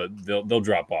undefeated, but they'll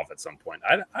drop off at some point.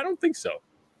 I don't think so.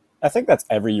 I think that's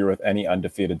every year with any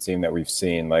undefeated team that we've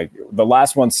seen. Like the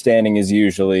last one standing is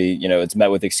usually, it's met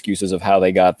with excuses of how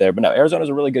they got there. But no, Arizona's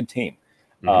a really good team.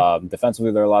 Mm-hmm.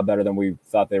 Defensively, they're a lot better than we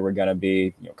thought they were going to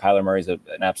be. Kyler Murray's an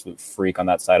absolute freak on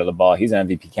that side of the ball. He's an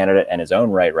MVP candidate in his own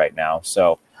right now.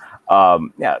 So,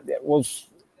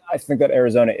 I think that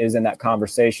Arizona is in that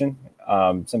conversation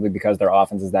simply because their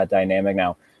offense is that dynamic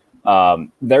now.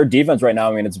 Their defense right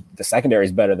now, it's the secondary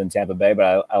is better than Tampa Bay,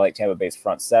 but I like Tampa Bay's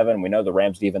front seven. We know the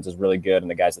Rams defense is really good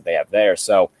and the guys that they have there.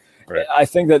 So right. I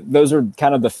think that those are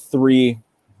kind of the 3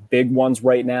 big ones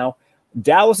right now.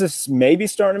 Dallas is maybe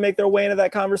starting to make their way into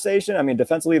that conversation.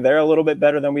 Defensively, they're a little bit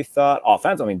better than we thought.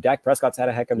 Offensively, Dak Prescott's had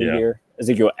a heck of a year.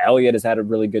 Ezekiel Elliott has had a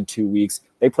really good 2 weeks.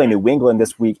 They play New England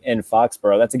this week in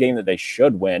Foxborough. That's a game that they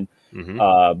should win.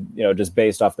 Mm-hmm. Just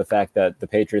based off the fact that the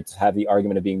Patriots have the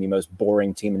argument of being the most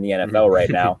boring team in the NFL right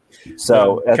now.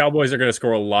 So Cowboys are going to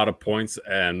score a lot of points,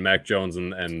 and Mac Jones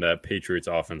and that Patriots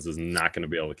offense is not going to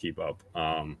be able to keep up.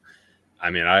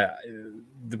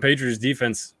 The Patriots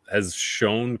defense has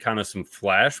shown kind of some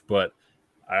flash, but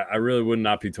I really would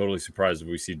not be totally surprised if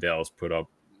we see Dallas put up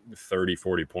 30,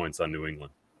 40 points on New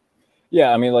England.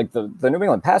 Yeah, the New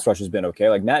England pass rush has been okay.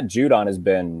 Like Matt Judon has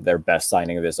been their best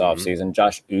signing of this offseason. Mm-hmm.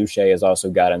 Josh Uche has also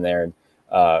got in there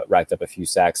and racked up a few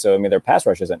sacks. So, their pass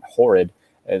rush isn't horrid.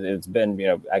 It's been,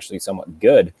 actually somewhat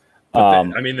good.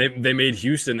 They made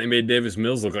Houston, they made Davis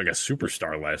Mills look like a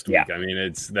superstar last week. Yeah.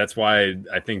 That's why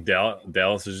I think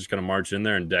Dallas is just going to march in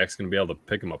there and Dak's going to be able to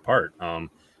pick them apart.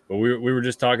 But we were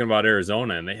just talking about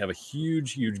Arizona, and they have a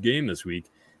huge game this week.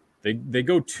 They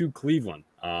go to Cleveland,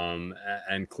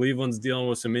 and Cleveland's dealing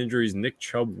with some injuries. Nick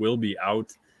Chubb will be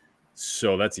out,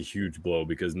 so that's a huge blow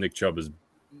because Nick Chubb is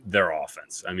their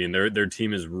offense. Their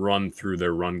team is run through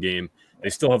their run game. They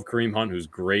still have Kareem Hunt, who's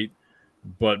great.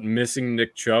 But missing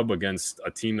Nick Chubb against a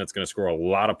team that's going to score a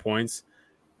lot of points,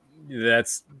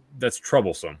 that's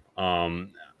troublesome.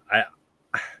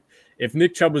 If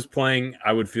Nick Chubb was playing,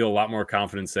 I would feel a lot more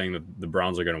confident saying that the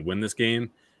Browns are going to win this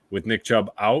game. With Nick Chubb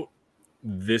out,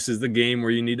 this is the game where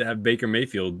you need to have Baker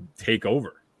Mayfield take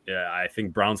over. Yeah, I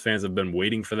think Browns fans have been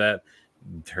waiting for that.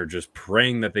 They're just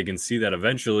praying that they can see that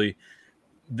eventually.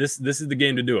 This is the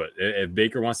game to do it. If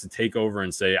Baker wants to take over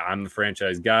and say, I'm the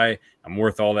franchise guy, I'm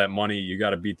worth all that money, you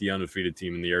got to beat the undefeated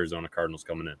team in the Arizona Cardinals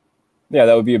coming in. Yeah,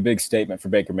 that would be a big statement for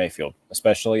Baker Mayfield,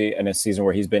 especially in a season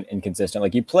where he's been inconsistent.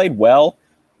 Like, he played well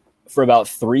for about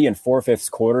 3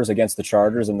 4/5 quarters against the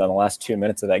Chargers, and then the last 2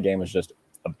 minutes of that game was just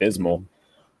abysmal.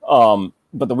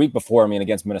 But the week before,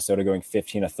 against Minnesota going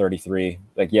 15 of 33,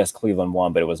 yes, Cleveland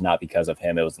won, but it was not because of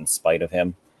him. It was in spite of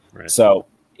him. Right. So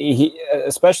he,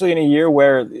 especially in a year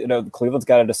where, Cleveland's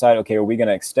got to decide, okay, are we going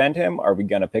to extend him? Are we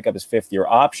going to pick up his 5th-year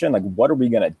option? What are we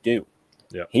going to do?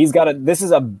 Yeah. This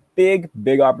is a big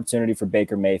opportunity for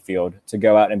Baker Mayfield to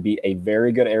go out and beat a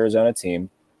very good Arizona team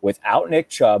without Nick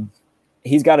Chubb.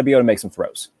 He's got to be able to make some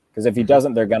throws, because if he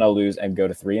doesn't, they're going to lose and go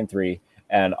to 3-3.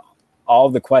 And all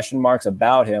of the question marks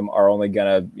about him are only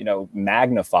going to,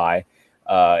 magnify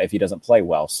if he doesn't play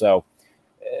well. So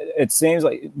it seems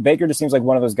like Baker just seems like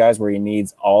one of those guys where he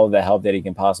needs all of the help that he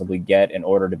can possibly get in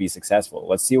order to be successful.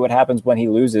 Let's see what happens when he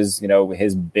loses,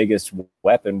 his biggest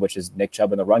weapon, which is Nick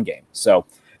Chubb in the run game. So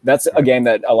that's a game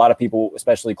that a lot of people,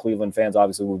 especially Cleveland fans,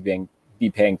 obviously will be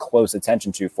paying close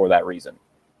attention to for that reason.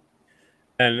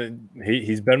 And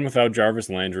he's been without Jarvis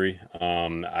Landry.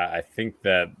 I think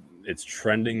that it's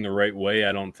trending the right way.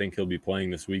 I don't think he'll be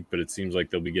playing this week, but it seems like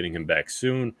they'll be getting him back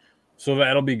soon. So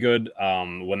that'll be good.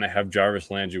 When they have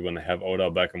Jarvis Landry, when they have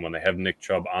Odell Beckham, when they have Nick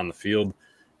Chubb on the field,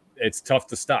 it's tough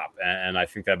to stop. And I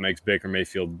think that makes Baker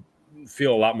Mayfield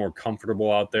feel a lot more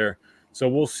comfortable out there. So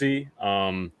we'll see.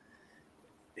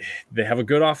 They have a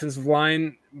good offensive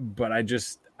line, but I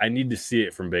need to see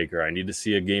it from Baker. I need to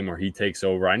see a game where he takes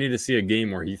over. I need to see a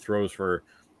game where he throws for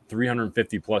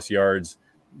 350 plus yards,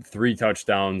 3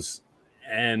 touchdowns,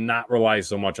 and not rely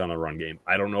so much on the run game.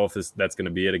 I don't know if that's going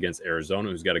to be it against Arizona,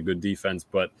 who's got a good defense,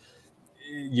 but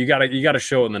you got to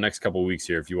show it in the next couple of weeks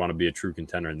here if you want to be a true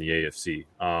contender in the AFC.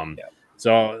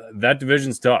 So that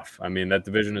division's tough. I mean, that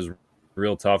division is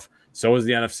real tough. So is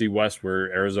the NFC West,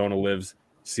 where Arizona lives.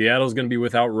 Seattle's going to be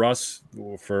without Russ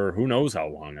for who knows how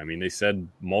long. I mean, they said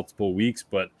multiple weeks,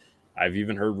 but I've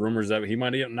even heard rumors that he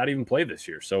might not even play this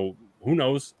year. So who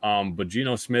knows? But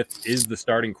Geno Smith is the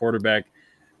starting quarterback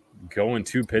going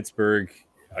to Pittsburgh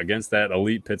against that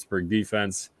elite Pittsburgh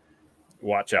defense.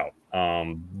 Watch out.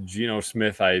 Geno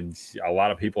Smith, a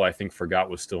lot of people I think forgot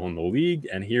was still in the league,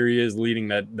 and here he is leading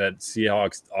that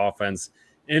Seahawks offense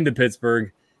into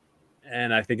Pittsburgh,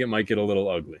 and I think it might get a little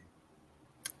ugly.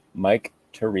 Mike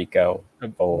Tirico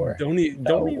for don't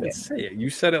even say it. You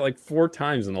said it like 4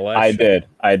 times in the last show.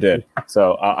 I did.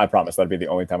 So I promise that'd be the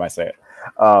only time I say it.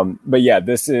 But yeah,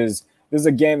 this is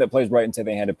a game that plays right into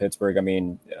the hand of Pittsburgh. I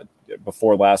mean,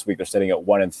 before last week, they're sitting at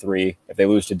 1-3. If they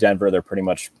lose to Denver,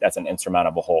 that's an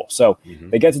insurmountable hole. So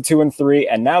they get to 2-3,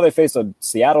 and now they face a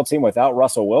Seattle team without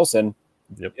Russell Wilson.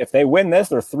 Yep. If they win this,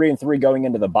 they're 3-3 going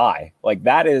into the bye. Like,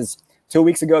 that is 2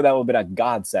 weeks ago, that would have been a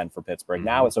godsend for Pittsburgh.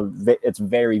 Now it's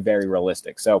very, very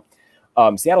realistic. So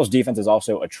Seattle's defense is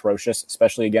also atrocious,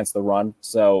 especially against the run.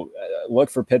 So look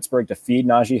for Pittsburgh to feed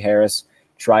Najee Harris,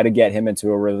 try to get him into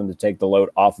a rhythm to take the load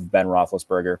off of Ben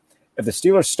Roethlisberger. If the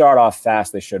Steelers start off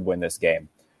fast, they should win this game.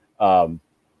 They're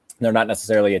not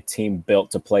necessarily a team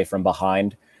built to play from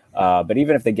behind. But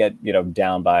even if they get,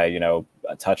 down by,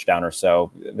 a touchdown or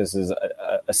so, this is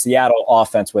a Seattle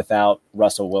offense without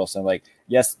Russell Wilson. Like,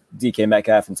 yes, DK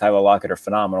Metcalf and Tyler Lockett are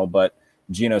phenomenal, but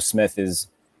Geno Smith is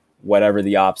whatever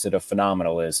the opposite of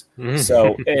phenomenal is.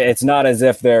 So it's not as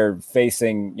if they're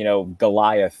facing,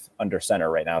 Goliath under center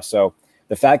right now. So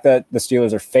the fact that the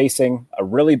Steelers are facing a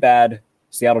really bad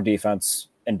Seattle defense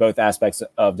in both aspects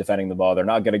of defending the ball, they're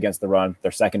not good against the run.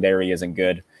 Their secondary isn't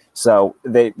good. So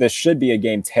this should be a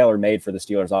game tailor-made for the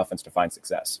Steelers offense to find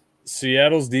success.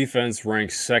 Seattle's defense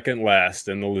ranks second last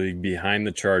in the league behind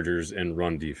the Chargers in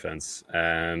run defense.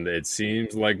 And it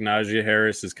seems like Najee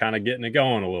Harris is kind of getting it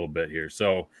going a little bit here.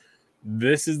 So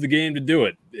this is the game to do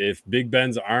it. If Big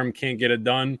Ben's arm can't get it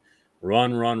done,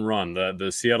 run.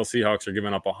 The Seattle Seahawks are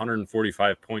giving up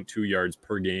 145.2 yards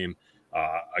per game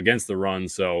against the run.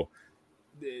 So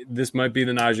this might be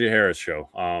the Najee Harris show.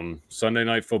 Sunday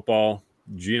Night Football,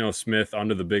 Geno Smith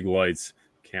under the big lights.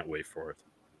 Can't wait for it.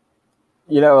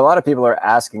 A lot of people are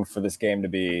asking for this game to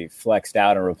be flexed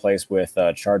out and replaced with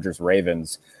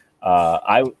Chargers-Ravens.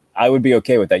 I would be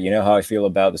okay with that. You know how I feel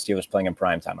about the Steelers playing in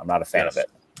primetime. I'm not a fan of it.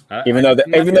 Even though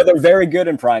they're very good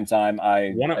in primetime,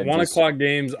 one o'clock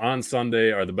games on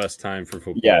Sunday are the best time for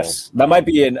football. Yes, that might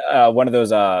be one of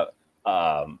those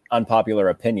unpopular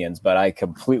opinions, but I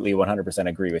completely 100%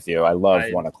 agree with you. I love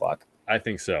 1 o'clock. I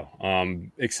think so.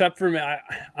 Except for me,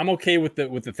 I'm okay with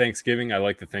the Thanksgiving. I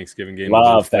like the Thanksgiving game.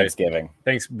 Love Thanksgiving.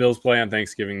 Bills play on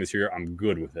Thanksgiving this year. I'm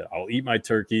good with it. I'll eat my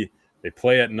turkey. They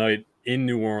play at night in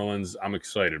New Orleans. I'm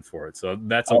excited for it. So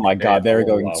that's my God, they're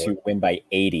going to win by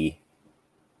 80.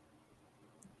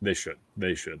 They should.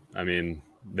 I mean,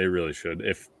 they really should.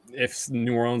 If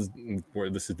New Orleans,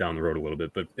 this is down the road a little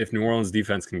bit, but if New Orleans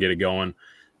defense can get it going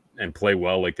and play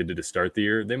well like they did to start the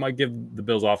year, they might give the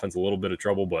Bills offense a little bit of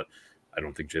trouble, but I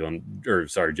don't think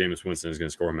Jameis Winston is going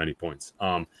to score many points.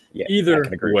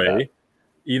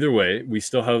 Either way, we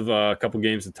still have a couple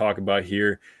games to talk about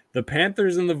here. The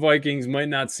Panthers and the Vikings might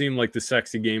not seem like the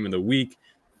sexy game of the week,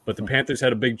 but the Panthers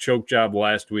had a big choke job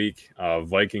last week.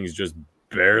 Vikings just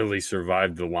barely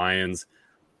survived the Lions.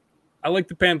 I like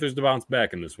the Panthers to bounce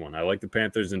back in this one. I like the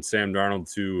Panthers and Sam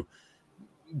Darnold to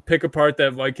pick apart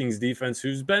that Vikings defense,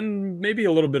 who's been maybe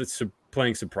a little bit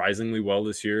playing surprisingly well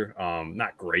this year.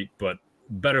 Not great, but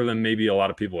better than maybe a lot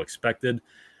of people expected.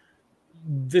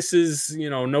 This is,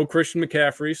 no Christian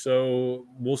McCaffrey, so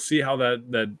we'll see how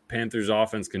that Panthers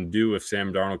offense can do if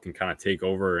Sam Darnold can kind of take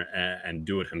over and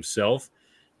do it himself.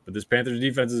 But this Panthers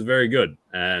defense is very good,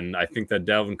 and I think that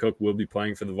Dalvin Cook will be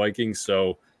playing for the Vikings,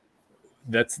 so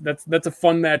that's a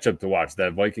fun matchup to watch.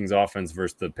 That Vikings offense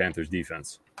versus the Panthers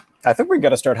defense. I think we got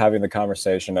to start having the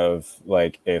conversation of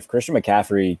like if Christian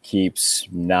McCaffrey keeps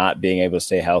not being able to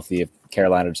stay healthy, if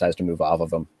Carolina decides to move off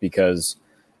of him, because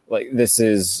like this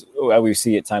is we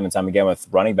see it time and time again with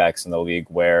running backs in the league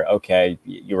where okay,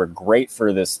 you were great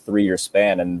for this 3-year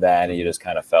span and then you just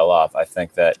kind of fell off. I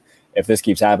think that if this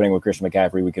keeps happening with Christian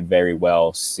McCaffrey, we could very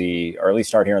well see, or at least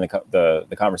start hearing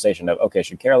the conversation of okay,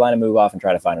 should Carolina move off and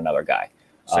try to find another guy?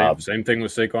 Same thing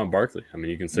with Saquon Barkley. I mean,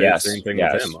 you can say the same thing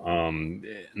with him.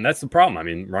 And that's the problem. I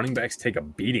mean, running backs take a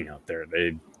beating out there.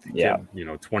 They get,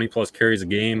 20 plus carries a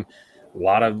game, a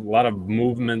lot of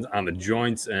movement on the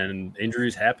joints, and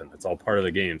injuries happen. That's all part of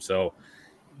the game. So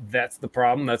that's the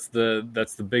problem. That's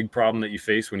the big problem that you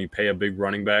face when you pay a big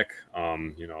running back.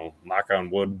 Knock on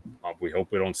wood, we hope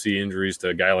we don't see injuries to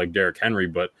a guy like Derrick Henry,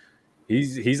 but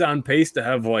he's on pace to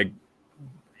have like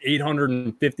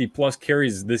 850 plus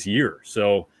carries this year.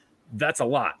 So that's a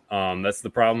lot. That's the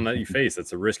problem that you face.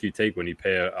 That's a risk you take when you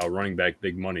pay a running back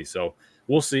big money. So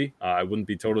we'll see. I wouldn't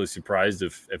be totally surprised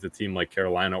if a team like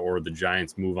Carolina or the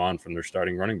Giants move on from their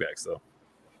starting running backs, though.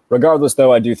 Regardless,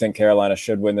 though, I do think Carolina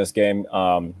should win this game.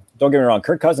 Don't get me wrong.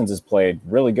 Kirk Cousins has played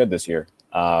really good this year,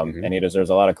 and he deserves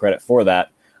a lot of credit for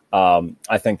that.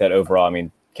 I think that overall, I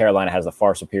mean, Carolina has a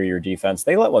far superior defense.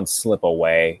 They let one slip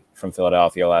away from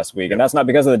Philadelphia last week, and that's not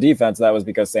because of the defense. That was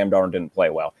because Sam Darnold didn't play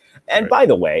well. And by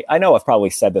the way, I know I've probably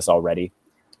said this already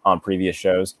on previous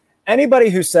shows. Anybody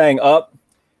who's saying,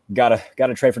 gotta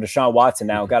trade for Deshaun Watson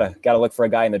now, gotta look for a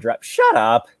guy in the draft. Shut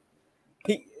up.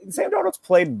 Sam Darnold's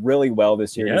played really well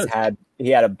this year. He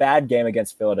had a bad game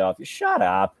against Philadelphia. Shut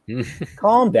up.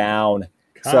 Calm down.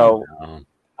 Calm down.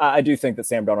 I do think that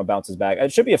Sam Darnold bounces back.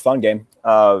 It should be a fun game.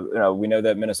 We know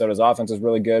that Minnesota's offense is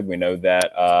really good. We know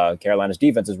that Carolina's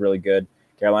defense is really good.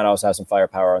 Carolina also has some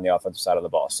firepower on the offensive side of the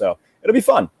ball. So it'll be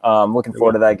fun. Looking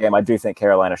forward to that game. I do think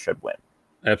Carolina should win.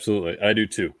 Absolutely. I do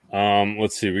too.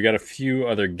 Let's see. We got a few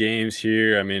other games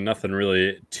here. I mean, nothing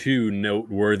really too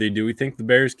noteworthy. Do we think the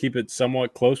Bears keep it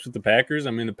somewhat close with the Packers?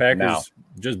 I mean, the Packers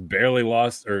just barely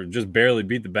lost or just barely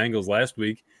beat the Bengals last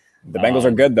week. The Bengals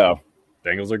are good, though.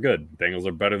 Bengals are good. Bengals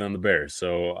are better than the Bears.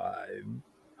 So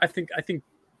I think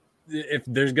if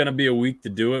there's going to be a week to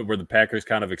do it where the Packers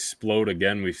kind of explode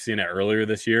again, we've seen it earlier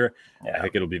this year. Yeah. I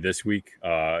think it'll be this week.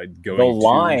 The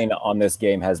line on this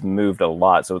game has moved a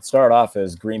lot. So it started off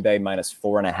as Green Bay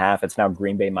 -4.5. It's now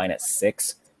Green Bay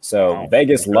 -6. So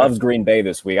Vegas loves Green Bay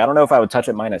this week. I don't know if I would touch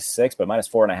it -6, but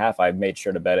 -4.5, I made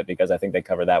sure to bet it because I think they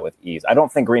cover that with ease. I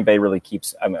don't think Green Bay really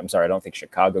keeps – I'm sorry, I don't think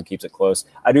Chicago keeps it close.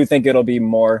 I do think it'll be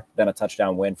more than a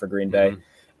touchdown win for Green Bay.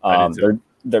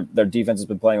 Their defense has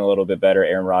been playing a little bit better.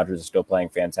 Aaron Rodgers is still playing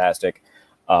fantastic.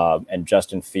 And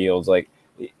Justin Fields,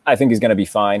 I think he's going to be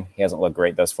fine. He hasn't looked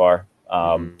great thus far.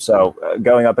 So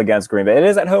going up against Green Bay, it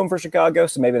is at home for Chicago,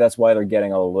 so maybe that's why they're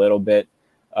getting a little bit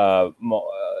more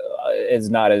 – is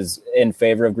not as in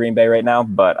favor of Green Bay right now,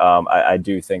 but I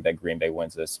do think that Green Bay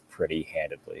wins this pretty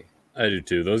handedly. I do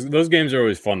too. Those games are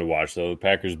always fun to watch. So the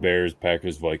Packers, Bears,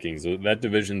 Packers, Vikings. That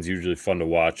division's usually fun to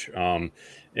watch.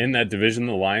 In that division,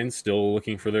 the Lions still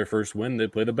looking for their first win. They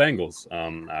play the Bengals.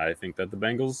 I think that the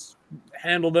Bengals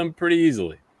handle them pretty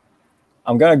easily.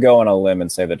 I'm gonna go on a limb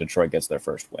and say that Detroit gets their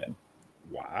first win.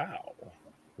 Wow.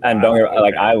 And don't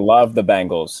get I love the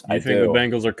Bengals. I think the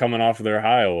Bengals are coming off of their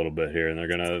high a little bit here, and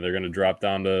they're gonna drop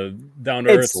down to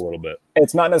earth a little bit.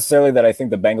 It's not necessarily that I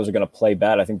think the Bengals are gonna play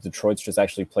bad. I think Detroit's just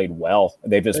actually played well.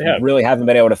 They really haven't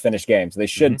been able to finish games. They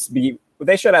should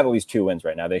They should have at least 2 wins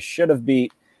right now. They should have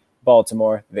beat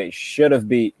Baltimore. They should have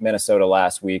beat Minnesota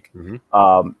last week.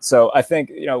 So I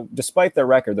think, despite their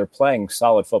record, they're playing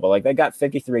solid football. They got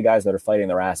 53 guys that are fighting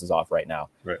their asses off right now.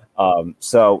 Right.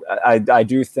 So I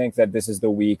do think that this is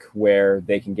the week where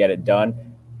they can get it done.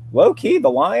 Low key, the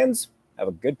Lions have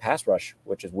a good pass rush,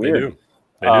 which is weird.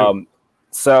 They do.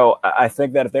 So I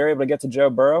think that if they're able to get to Joe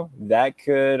Burrow, that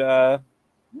could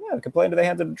play into the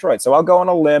hands of Detroit. So I'll go on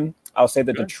a limb. I'll say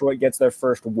that Detroit gets their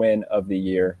first win of the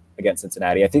year against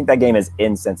Cincinnati. I think that game is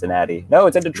in Cincinnati. No,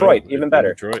 it's in Detroit. Even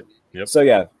better. Detroit. Yep.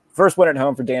 So first win at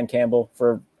home for Dan Campbell.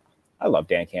 I love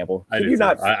Dan Campbell. I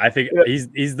think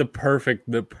he's the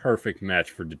perfect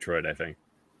match for Detroit. I think.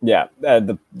 Yeah,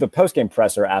 the post game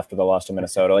presser after the loss to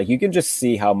Minnesota, you can just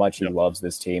see how much he loves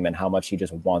this team and how much he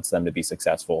just wants them to be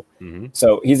successful.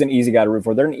 So he's an easy guy to root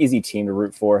for. They're an easy team to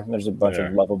root for. There's a bunch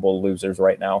of lovable losers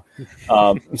right now.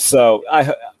 So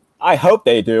I hope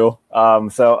they do.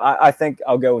 So I think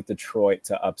I'll go with Detroit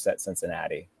to upset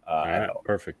Cincinnati. All right,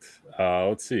 perfect.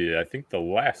 Let's see. I think the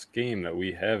last game that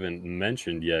we haven't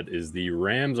mentioned yet is the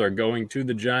Rams are going to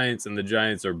the Giants, and the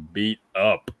Giants are beat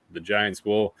up. The Giants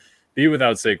will be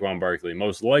without Saquon Barkley,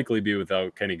 most likely be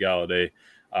without Kenny Galladay.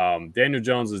 Daniel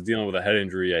Jones is dealing with a head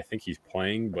injury. I think he's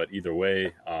playing, but either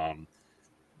way,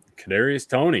 Kadarius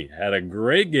Toney had a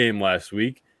great game last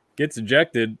week, gets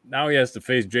ejected. Now he has to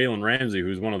face Jalen Ramsey,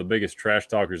 who's one of the biggest trash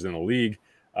talkers in the league.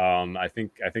 I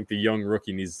think the young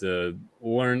rookie needs to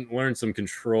learn some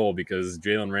control because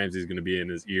Jalen Ramsey is going to be in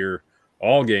his ear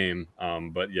all game.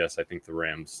 But yes, I think the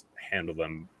Rams handle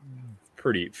them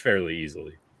fairly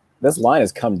easily. This line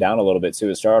has come down a little bit too.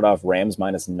 It started off Rams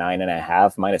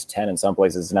 -9.5, -10 in some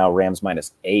places. Now Rams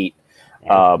 -8.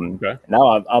 Okay.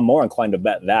 Now I'm more inclined to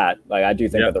bet that. Like I do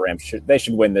think that the Rams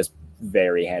should win this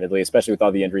very handedly, especially with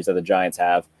all the injuries that the Giants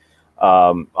have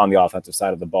on the offensive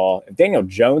side of the ball. If Daniel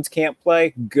Jones can't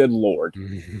play, good Lord,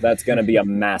 that's going to be a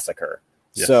massacre.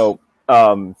 Yes. So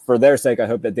for their sake, I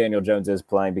hope that Daniel Jones is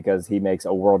playing because he makes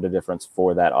a world of difference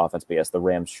for that offense. But yes, the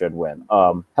Rams should win.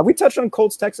 Have we touched on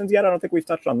Colts Texans yet? I don't think we've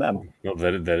touched on them. No,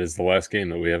 that is the last game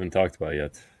that we haven't talked about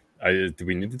yet. Do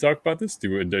we need to talk about this?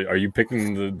 Are you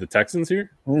picking the Texans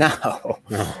here? No,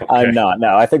 okay. I'm not.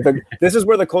 No, I think this is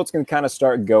where the Colts can kind of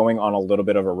start going on a little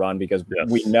bit of a run because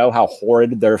we know how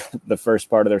horrid the first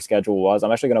part of their schedule was.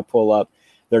 I'm actually going to pull up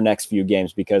their next few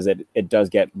games because it does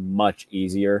get much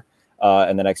easier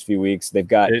in the next few weeks. They've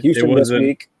got Houston this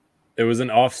week. It was an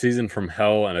off season from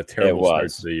hell and a terrible start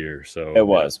to the year. So it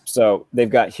was. So they've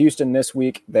got Houston this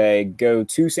week. They go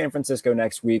to San Francisco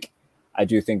next week. I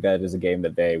do think that is a game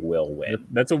that they will win.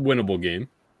 That's a winnable game.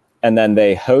 And then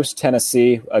they host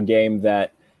Tennessee, a game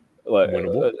that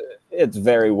it's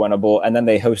very winnable. And then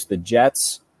they host the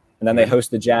Jets, and then they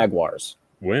host the Jaguars.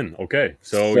 Win. Okay.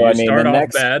 So you start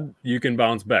off bad, you can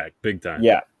bounce back big time.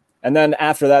 Yeah. And then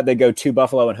after that, they go to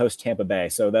Buffalo and host Tampa Bay.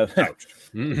 So that,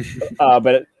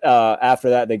 but after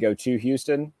that, they go to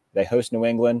Houston, they host New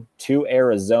England, to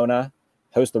Arizona,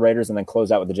 host the Raiders, and then close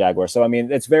out with the Jaguars. So, I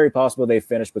mean, it's very possible they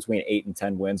finish between 8 and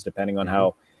 10 wins, depending on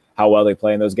how well they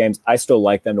play in those games. I still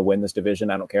like them to win this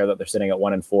division. I don't care that they're sitting at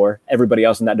 1-4. Everybody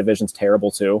else in that division's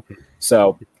terrible too.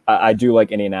 So I do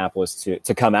like Indianapolis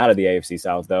to come out of the AFC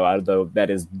South, though that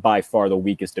is by far the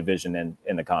weakest division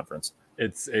in the conference.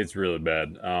 It's really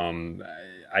bad.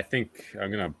 I think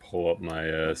I'm going to pull up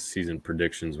my season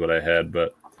predictions, what I had,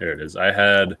 but here it is. I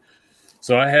had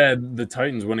the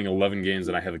Titans winning 11 games,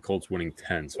 and I had the Colts winning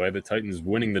 10. So I had the Titans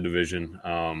winning the division.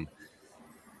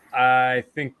 I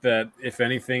think that, if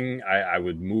anything, I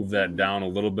would move that down a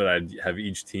little bit. I'd have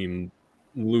each team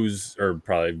lose or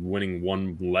probably winning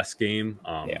one less game.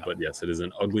 But, yes, it is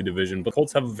an ugly division. But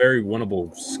Colts have a very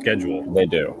winnable schedule. They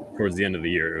do. Towards the end of the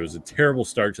year. It was a terrible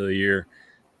start to the year,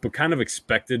 but kind of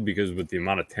expected because with the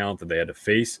amount of talent that they had to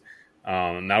face.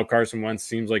 Now Carson Wentz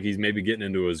seems like he's maybe getting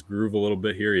into his groove a little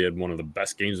bit here. He had one of the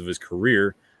best games of his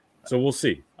career. So we'll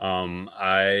see.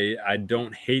 I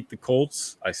don't hate the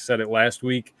Colts. I said it last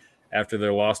week after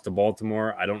their loss to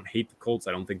Baltimore. I don't hate the Colts.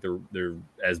 I don't think they're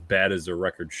as bad as their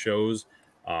record shows.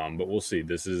 But we'll see.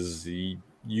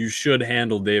 You should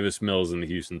handle Davis Mills and the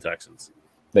Houston Texans.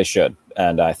 They should,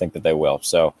 and I think that they will.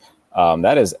 So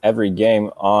that is every game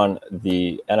on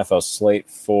the NFL slate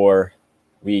for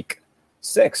week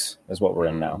 6 is what we're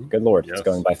in now. Good Lord, yes. It's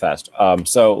going by fast.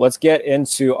 So let's get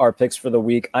into our picks for the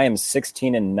week. I am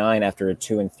 16-9 after a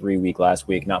 2-3 week last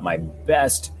week. Not my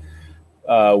best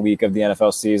week of the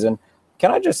NFL season.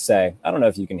 Can I just say, I don't know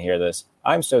if you can hear this.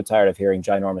 I'm so tired of hearing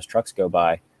ginormous trucks go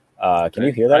by. Can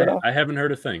you hear that at all? I haven't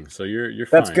heard a thing, so you're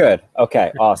fine. That's good.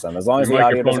 Okay, awesome. As long as the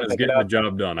audio doesn't is getting the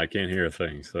job done, I can't hear a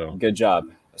thing. So good job.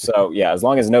 So, yeah, as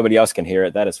long as nobody else can hear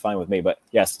it, that is fine with me. But,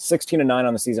 yes, 16-9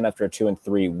 on the season after a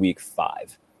 2-3 week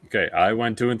 5. Okay, I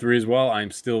went 2-3 as well. I'm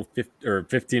still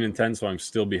 15-10, so I'm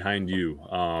still behind you.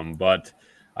 But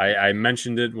I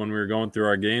mentioned it when we were going through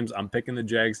our games. I'm picking the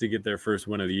Jags to get their first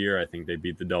win of the year. I think they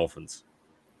beat the Dolphins.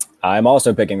 I'm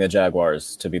also picking the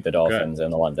Jaguars to beat the Dolphins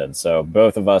in London. So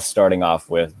both of us starting off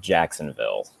with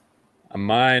Jacksonville.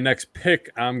 My next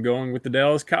pick, I'm going with the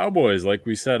Dallas Cowboys. Like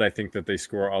we said, I think that they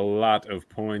score a lot of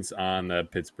points on the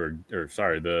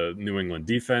the New England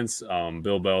defense.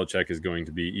 Bill Belichick is going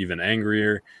to be even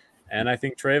angrier. And I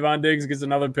think Trayvon Diggs gets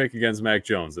another pick against Mac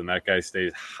Jones, and that guy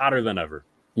stays hotter than ever.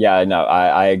 Yeah, no,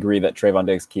 I agree that Trayvon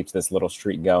Diggs keeps this little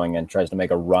streak going and tries to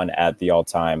make a run at the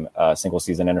all-time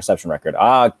single-season interception record.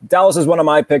 Dallas is one of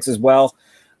my picks as well.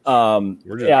 Are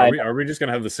we just going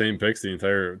to have the same picks the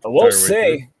entire We'll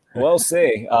see. We'll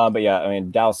see. But yeah, I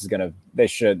mean, Dallas is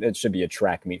it should be a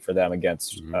track meet for them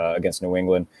against New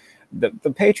England. The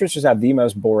Patriots just have the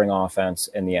most boring offense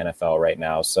in the NFL right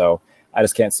now. So I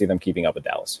just can't see them keeping up with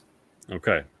Dallas.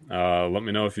 Okay. Let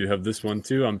me know if you have this one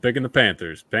too. I'm picking the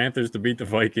Panthers. Panthers to beat the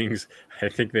Vikings. I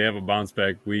think they have a bounce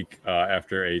back week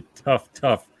after a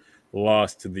tough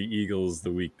lost to the Eagles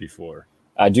the week before.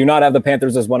 I do not have the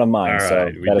Panthers as one of mine, All so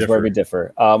right, that is where we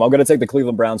differ. I'm going to take the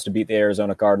Cleveland Browns to beat the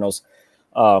Arizona Cardinals.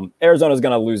 Arizona is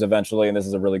going to lose eventually, and this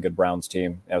is a really good Browns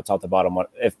team. Top to bottom,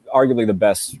 if arguably the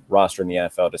best roster in the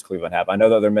NFL does Cleveland have. I know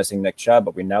that they're missing Nick Chubb,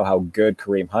 but we know how good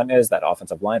Kareem Hunt is. That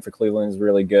offensive line for Cleveland is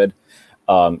really good.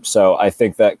 So I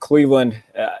think that Cleveland,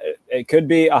 it could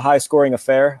be a high-scoring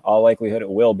affair. All likelihood it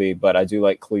will be, but I do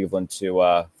like Cleveland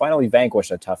to finally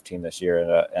vanquish a tough team this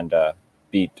year and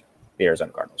beat the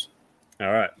Arizona Cardinals.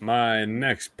 All right, my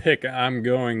next pick, I'm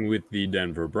going with the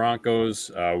Denver Broncos.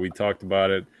 We talked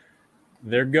about it.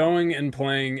 They're going and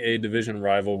playing a division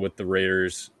rival with the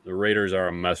Raiders. The Raiders are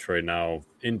a mess right now.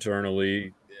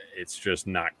 Internally, it's just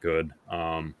not good.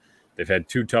 They've had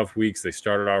 2 tough weeks. They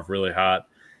started off really hot,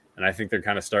 and I think they're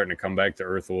kind of starting to come back to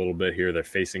earth a little bit here. They're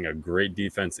facing a great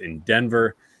defense in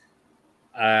Denver.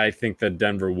 I think that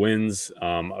Denver wins,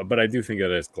 but I do think it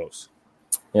is close.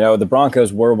 The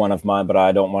Broncos were one of mine, but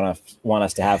I don't want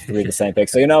us to have 3 the same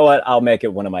picks. So you know what? I'll make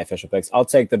it one of my official picks. I'll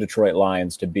take the Detroit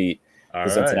Lions to beat the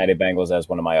Cincinnati Bengals as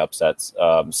one of my upsets.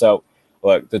 So,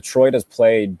 look, Detroit has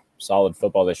played solid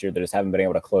football this year. They just haven't been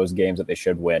able to close games that they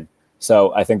should win.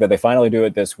 So I think that they finally do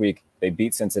it this week. They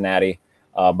beat Cincinnati.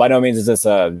 By no means is this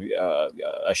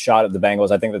a shot at the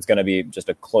Bengals. I think that's going to be just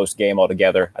a close game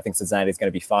altogether. I think Cincinnati is going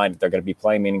to be fine. They're going to be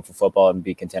playing meaningful football and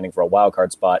be contending for a wild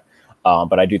card spot.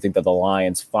 But I do think that the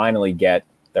Lions finally get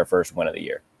their first win of the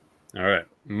year. All right.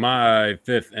 My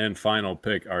 5th and final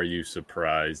pick, are you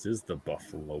surprised, is the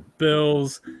Buffalo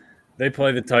Bills. They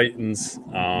play the Titans.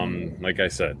 Like I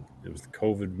said, it was the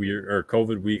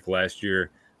COVID week last year.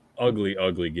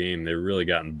 Ugly game. They really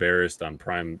got embarrassed on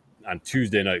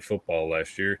Tuesday Night Football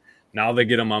last year. Now they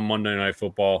get them on Monday Night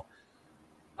Football.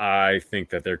 I think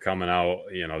that they're coming out.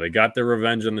 They got their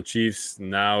revenge on the Chiefs.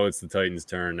 Now it's the Titans'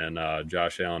 turn, and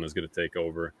Josh Allen is going to take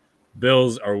over.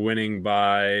 Bills are winning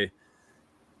by.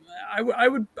 I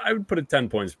would put a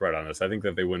 10-point spread on this. I think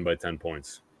that they win by 10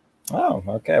 points. Oh,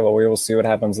 okay. Well, we will see what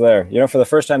happens there. For the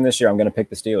first time this year, I'm going to pick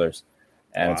the Steelers,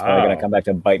 and It's probably going to come back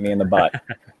to bite me in the butt.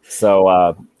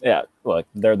 So, look,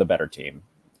 they're the better team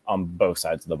on both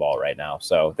sides of the ball right now.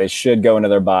 So they should go into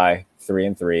their bye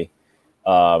 3-3,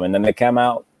 and then they come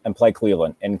out and play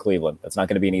Cleveland in Cleveland. That's not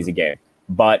going to be an easy game.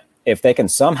 But if they can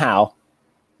somehow,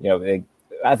 I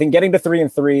think getting to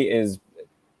 3-3 is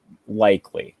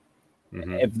likely.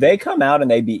 Mm-hmm. If they come out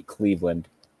and they beat Cleveland,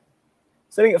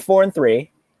 sitting at 4-3,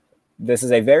 this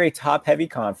is a very top-heavy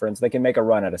conference. They can make a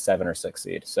run at a 7 or 6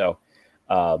 seed. So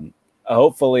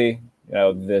hopefully,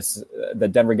 the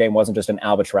Denver game wasn't just an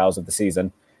albatross of the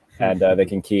season, and they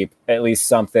can keep at least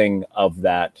something of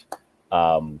that,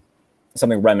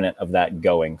 something remnant of that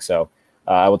going. So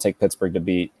I will take Pittsburgh to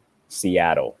beat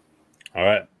Seattle. All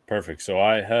right. Perfect. So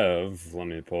let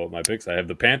me pull up my picks. I have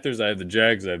the Panthers, I have the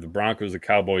Jags, I have the Broncos, the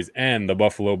Cowboys, and the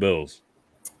Buffalo Bills.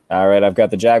 All right. I've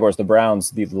got the Jaguars, the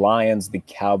Browns, the Lions, the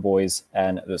Cowboys,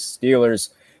 and the Steelers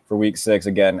for week 6.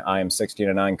 Again, I am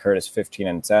 16-9, Curtis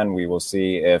 15-10. We will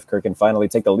see if Kirk can finally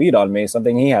take the lead on me,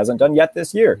 something he hasn't done yet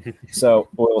this year. So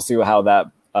we'll see how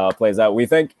that plays out. We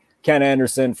thank Ken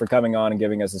Anderson for coming on and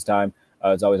giving us his time.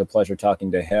 It's always a pleasure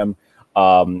talking to him.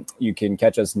 You can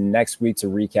catch us next week to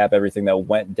recap everything that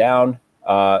went down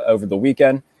over the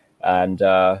weekend. And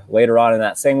later on in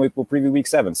that same week, we'll preview week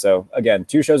 7. So, again,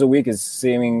 2 shows a week is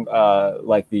seeming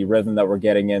like the rhythm that we're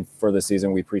getting in for the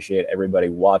season. We appreciate everybody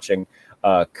watching.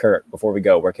 Kurt, before we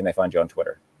go, where can they find you on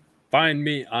Twitter? Find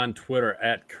me on Twitter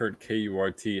at Kurt, Kurt,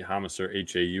 Haumesser, Haumesser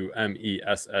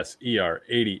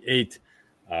 88.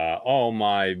 All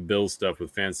my Bill stuff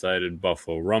with Fansided,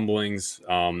 Buffalo Rumblings.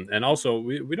 And also,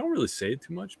 we don't really say it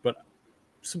too much, but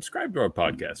subscribe to our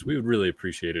podcast. We would really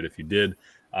appreciate it if you did.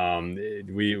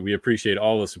 We appreciate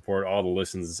all the support, all the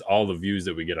listens, all the views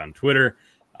that we get on Twitter,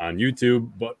 on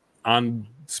YouTube, but on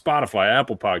Spotify,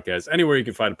 Apple Podcasts, anywhere you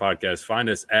can find a podcast, find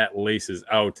us at Laces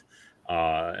Out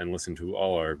and listen to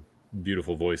all our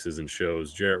beautiful voices and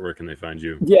shows. Jarrett, where can they find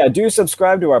you? Yeah, do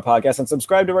subscribe to our podcast and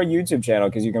subscribe to our YouTube channel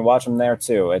because you can watch them there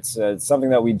too. It's something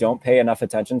that we don't pay enough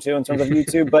attention to in terms of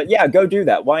YouTube, but yeah, go do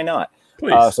that. Why not?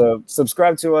 Please. So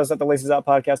subscribe to us at the Laces Out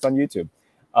podcast on YouTube.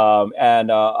 And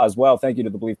as well, thank you to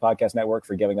the Believe Podcast Network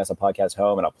for giving us a podcast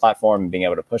home and a platform and being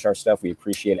able to push our stuff. We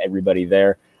appreciate everybody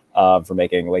there for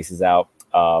making Laces Out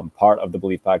part of the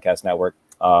Believe Podcast Network.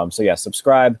 So yeah,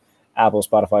 subscribe. Apple,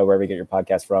 Spotify, wherever you get your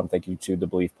podcast from. Thank you to the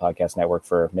Believe Podcast Network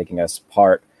for making us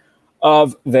part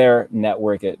of their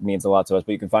network. It means a lot to us.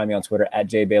 But you can find me on Twitter at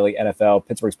JBaileyNFL,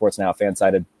 Pittsburgh Sports Now,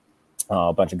 Fansided,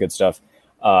 a bunch of good stuff.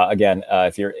 Again,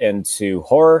 if you're into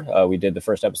horror, we did the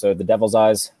first episode of The Devil's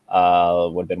Eyes.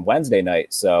 Would have been Wednesday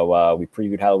night. So we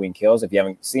previewed Halloween Kills. If you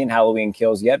haven't seen Halloween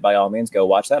Kills yet, by all means, go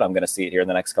watch that. I'm going to see it here in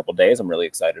the next couple of days. I'm really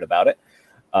excited about it.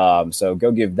 So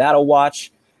go give that a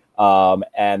watch.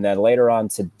 And then later on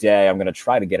today, I'm going to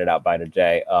try to get it out by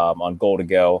today on Goal to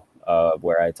Go,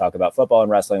 where I talk about football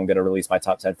and wrestling. I'm going to release my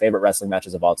top 10 favorite wrestling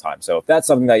matches of all time. So if that's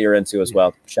something that you're into as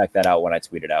well, check that out when I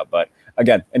tweet it out. But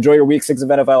again, enjoy your week 6 of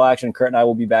NFL action. Kurt and I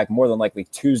will be back more than likely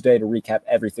Tuesday to recap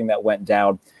everything that went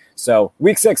down. So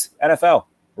week 6, NFL.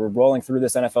 We're rolling through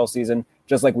this NFL season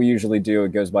just like we usually do.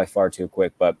 It goes by far too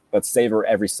quick, but let's savor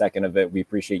every second of it. We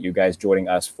appreciate you guys joining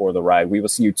us for the ride. We will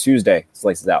see you Tuesday.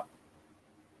 Slices out.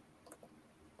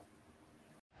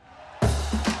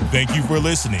 Thank you for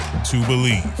listening to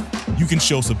Believe. You can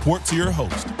show support to your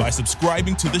host by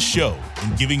subscribing to the show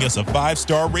and giving us a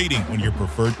 5-star rating on your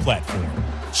preferred platform.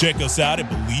 Check us out at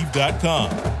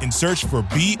Believe.com and search for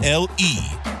BLEAV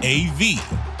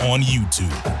on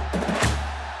YouTube.